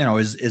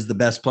 is the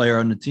best player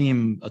on the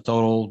team a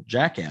total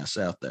jackass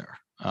out there?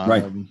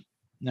 Right.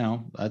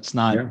 No, that's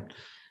not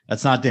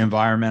the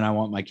environment I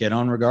want my kid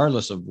on,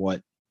 regardless of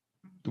what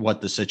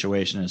the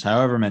situation is,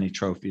 however many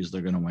trophies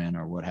they're going to win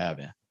or what have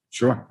you.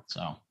 Sure.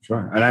 So,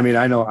 sure. And I mean,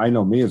 I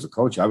know me as a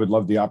coach, I would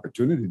love the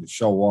opportunity to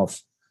show off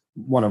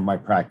one of my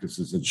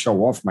practices and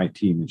show off my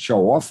team and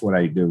show off what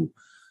I do.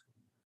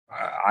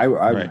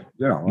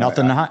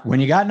 Nothing to hide. When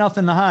you got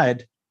nothing to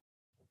hide,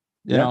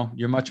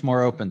 you're much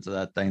more open to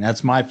that thing.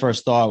 That's my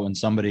first thought when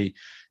somebody,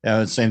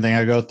 the same thing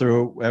I go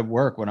through at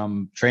work when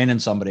I'm training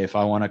somebody. If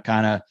I want to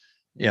kind of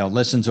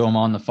listen to them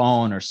on the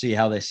phone or see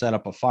how they set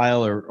up a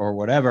file or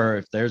whatever.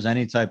 If there's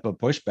any type of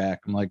pushback,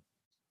 I'm like,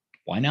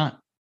 why not?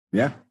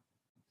 Yeah.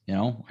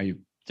 Are you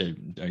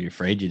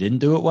afraid you didn't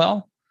do it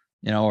well,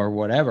 or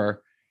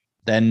whatever?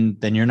 Then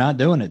you're not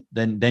doing it.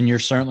 Then you're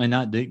certainly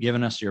not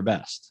giving us your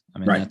best. I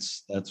mean, right.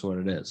 That's what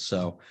it is.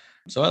 So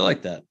I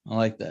like that.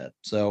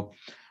 So,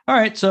 all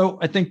right. So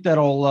I think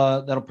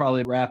that'll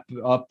probably wrap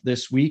up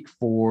this week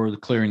for the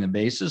Clearing the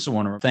Bases. I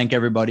want to thank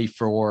everybody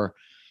for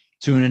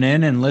tuning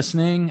in and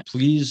listening.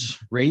 Please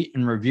rate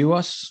and review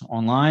us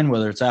online,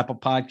 whether it's Apple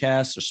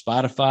Podcasts or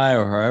Spotify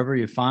or however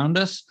you found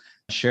us.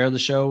 Share the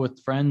show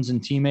with friends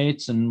and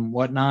teammates and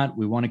whatnot.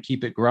 We want to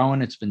keep it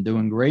growing. It's been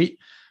doing great.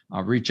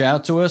 Reach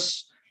out to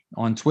us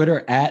on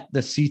Twitter at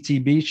the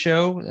CTB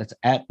Show. That's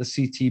at the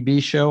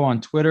CTB Show on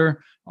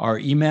Twitter. Our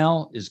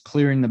email is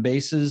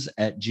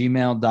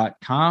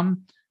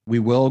clearingthebases@gmail.com. We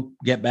will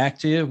get back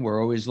to you. We're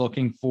always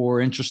looking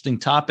for interesting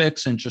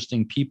topics,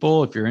 interesting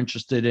people. If you're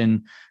interested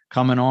in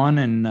coming on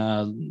and,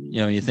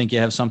 you think you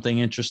have something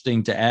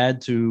interesting to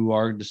add to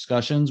our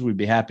discussions, we'd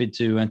be happy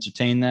to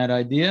entertain that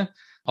idea.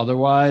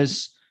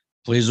 Otherwise,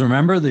 please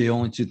remember the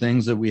only two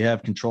things that we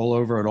have control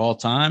over at all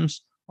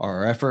times are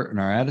our effort and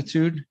our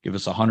attitude. Give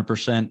us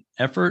 100%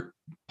 effort,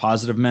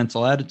 positive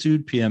mental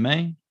attitude,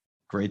 PMA.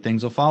 Great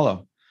things will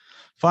follow.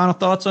 Final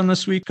thoughts on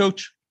this week,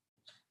 Coach?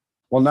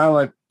 Well, now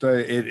that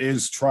it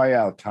is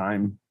tryout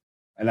time,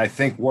 and I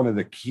think one of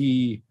the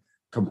key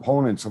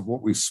components of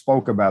what we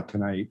spoke about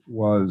tonight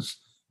was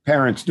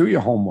parents, do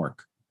your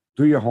homework.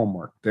 Do your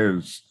homework.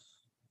 There's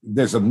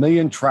a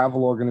million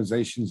travel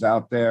organizations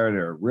out there.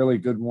 There are really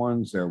good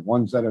ones. There are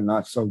ones that are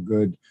not so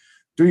good.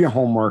 Do your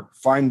homework.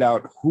 Find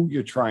out who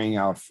you're trying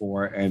out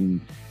for and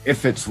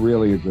if it's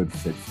really a good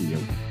fit for you.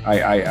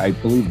 I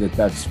believe that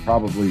that's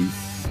probably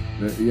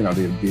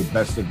the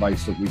best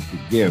advice that we could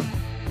give.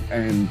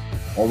 And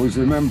always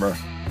remember,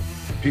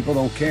 people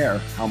don't care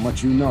how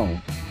much you know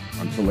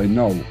until they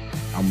know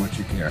how much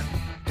you care.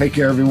 Take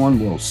care, everyone.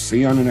 We'll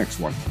see you on the next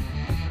one.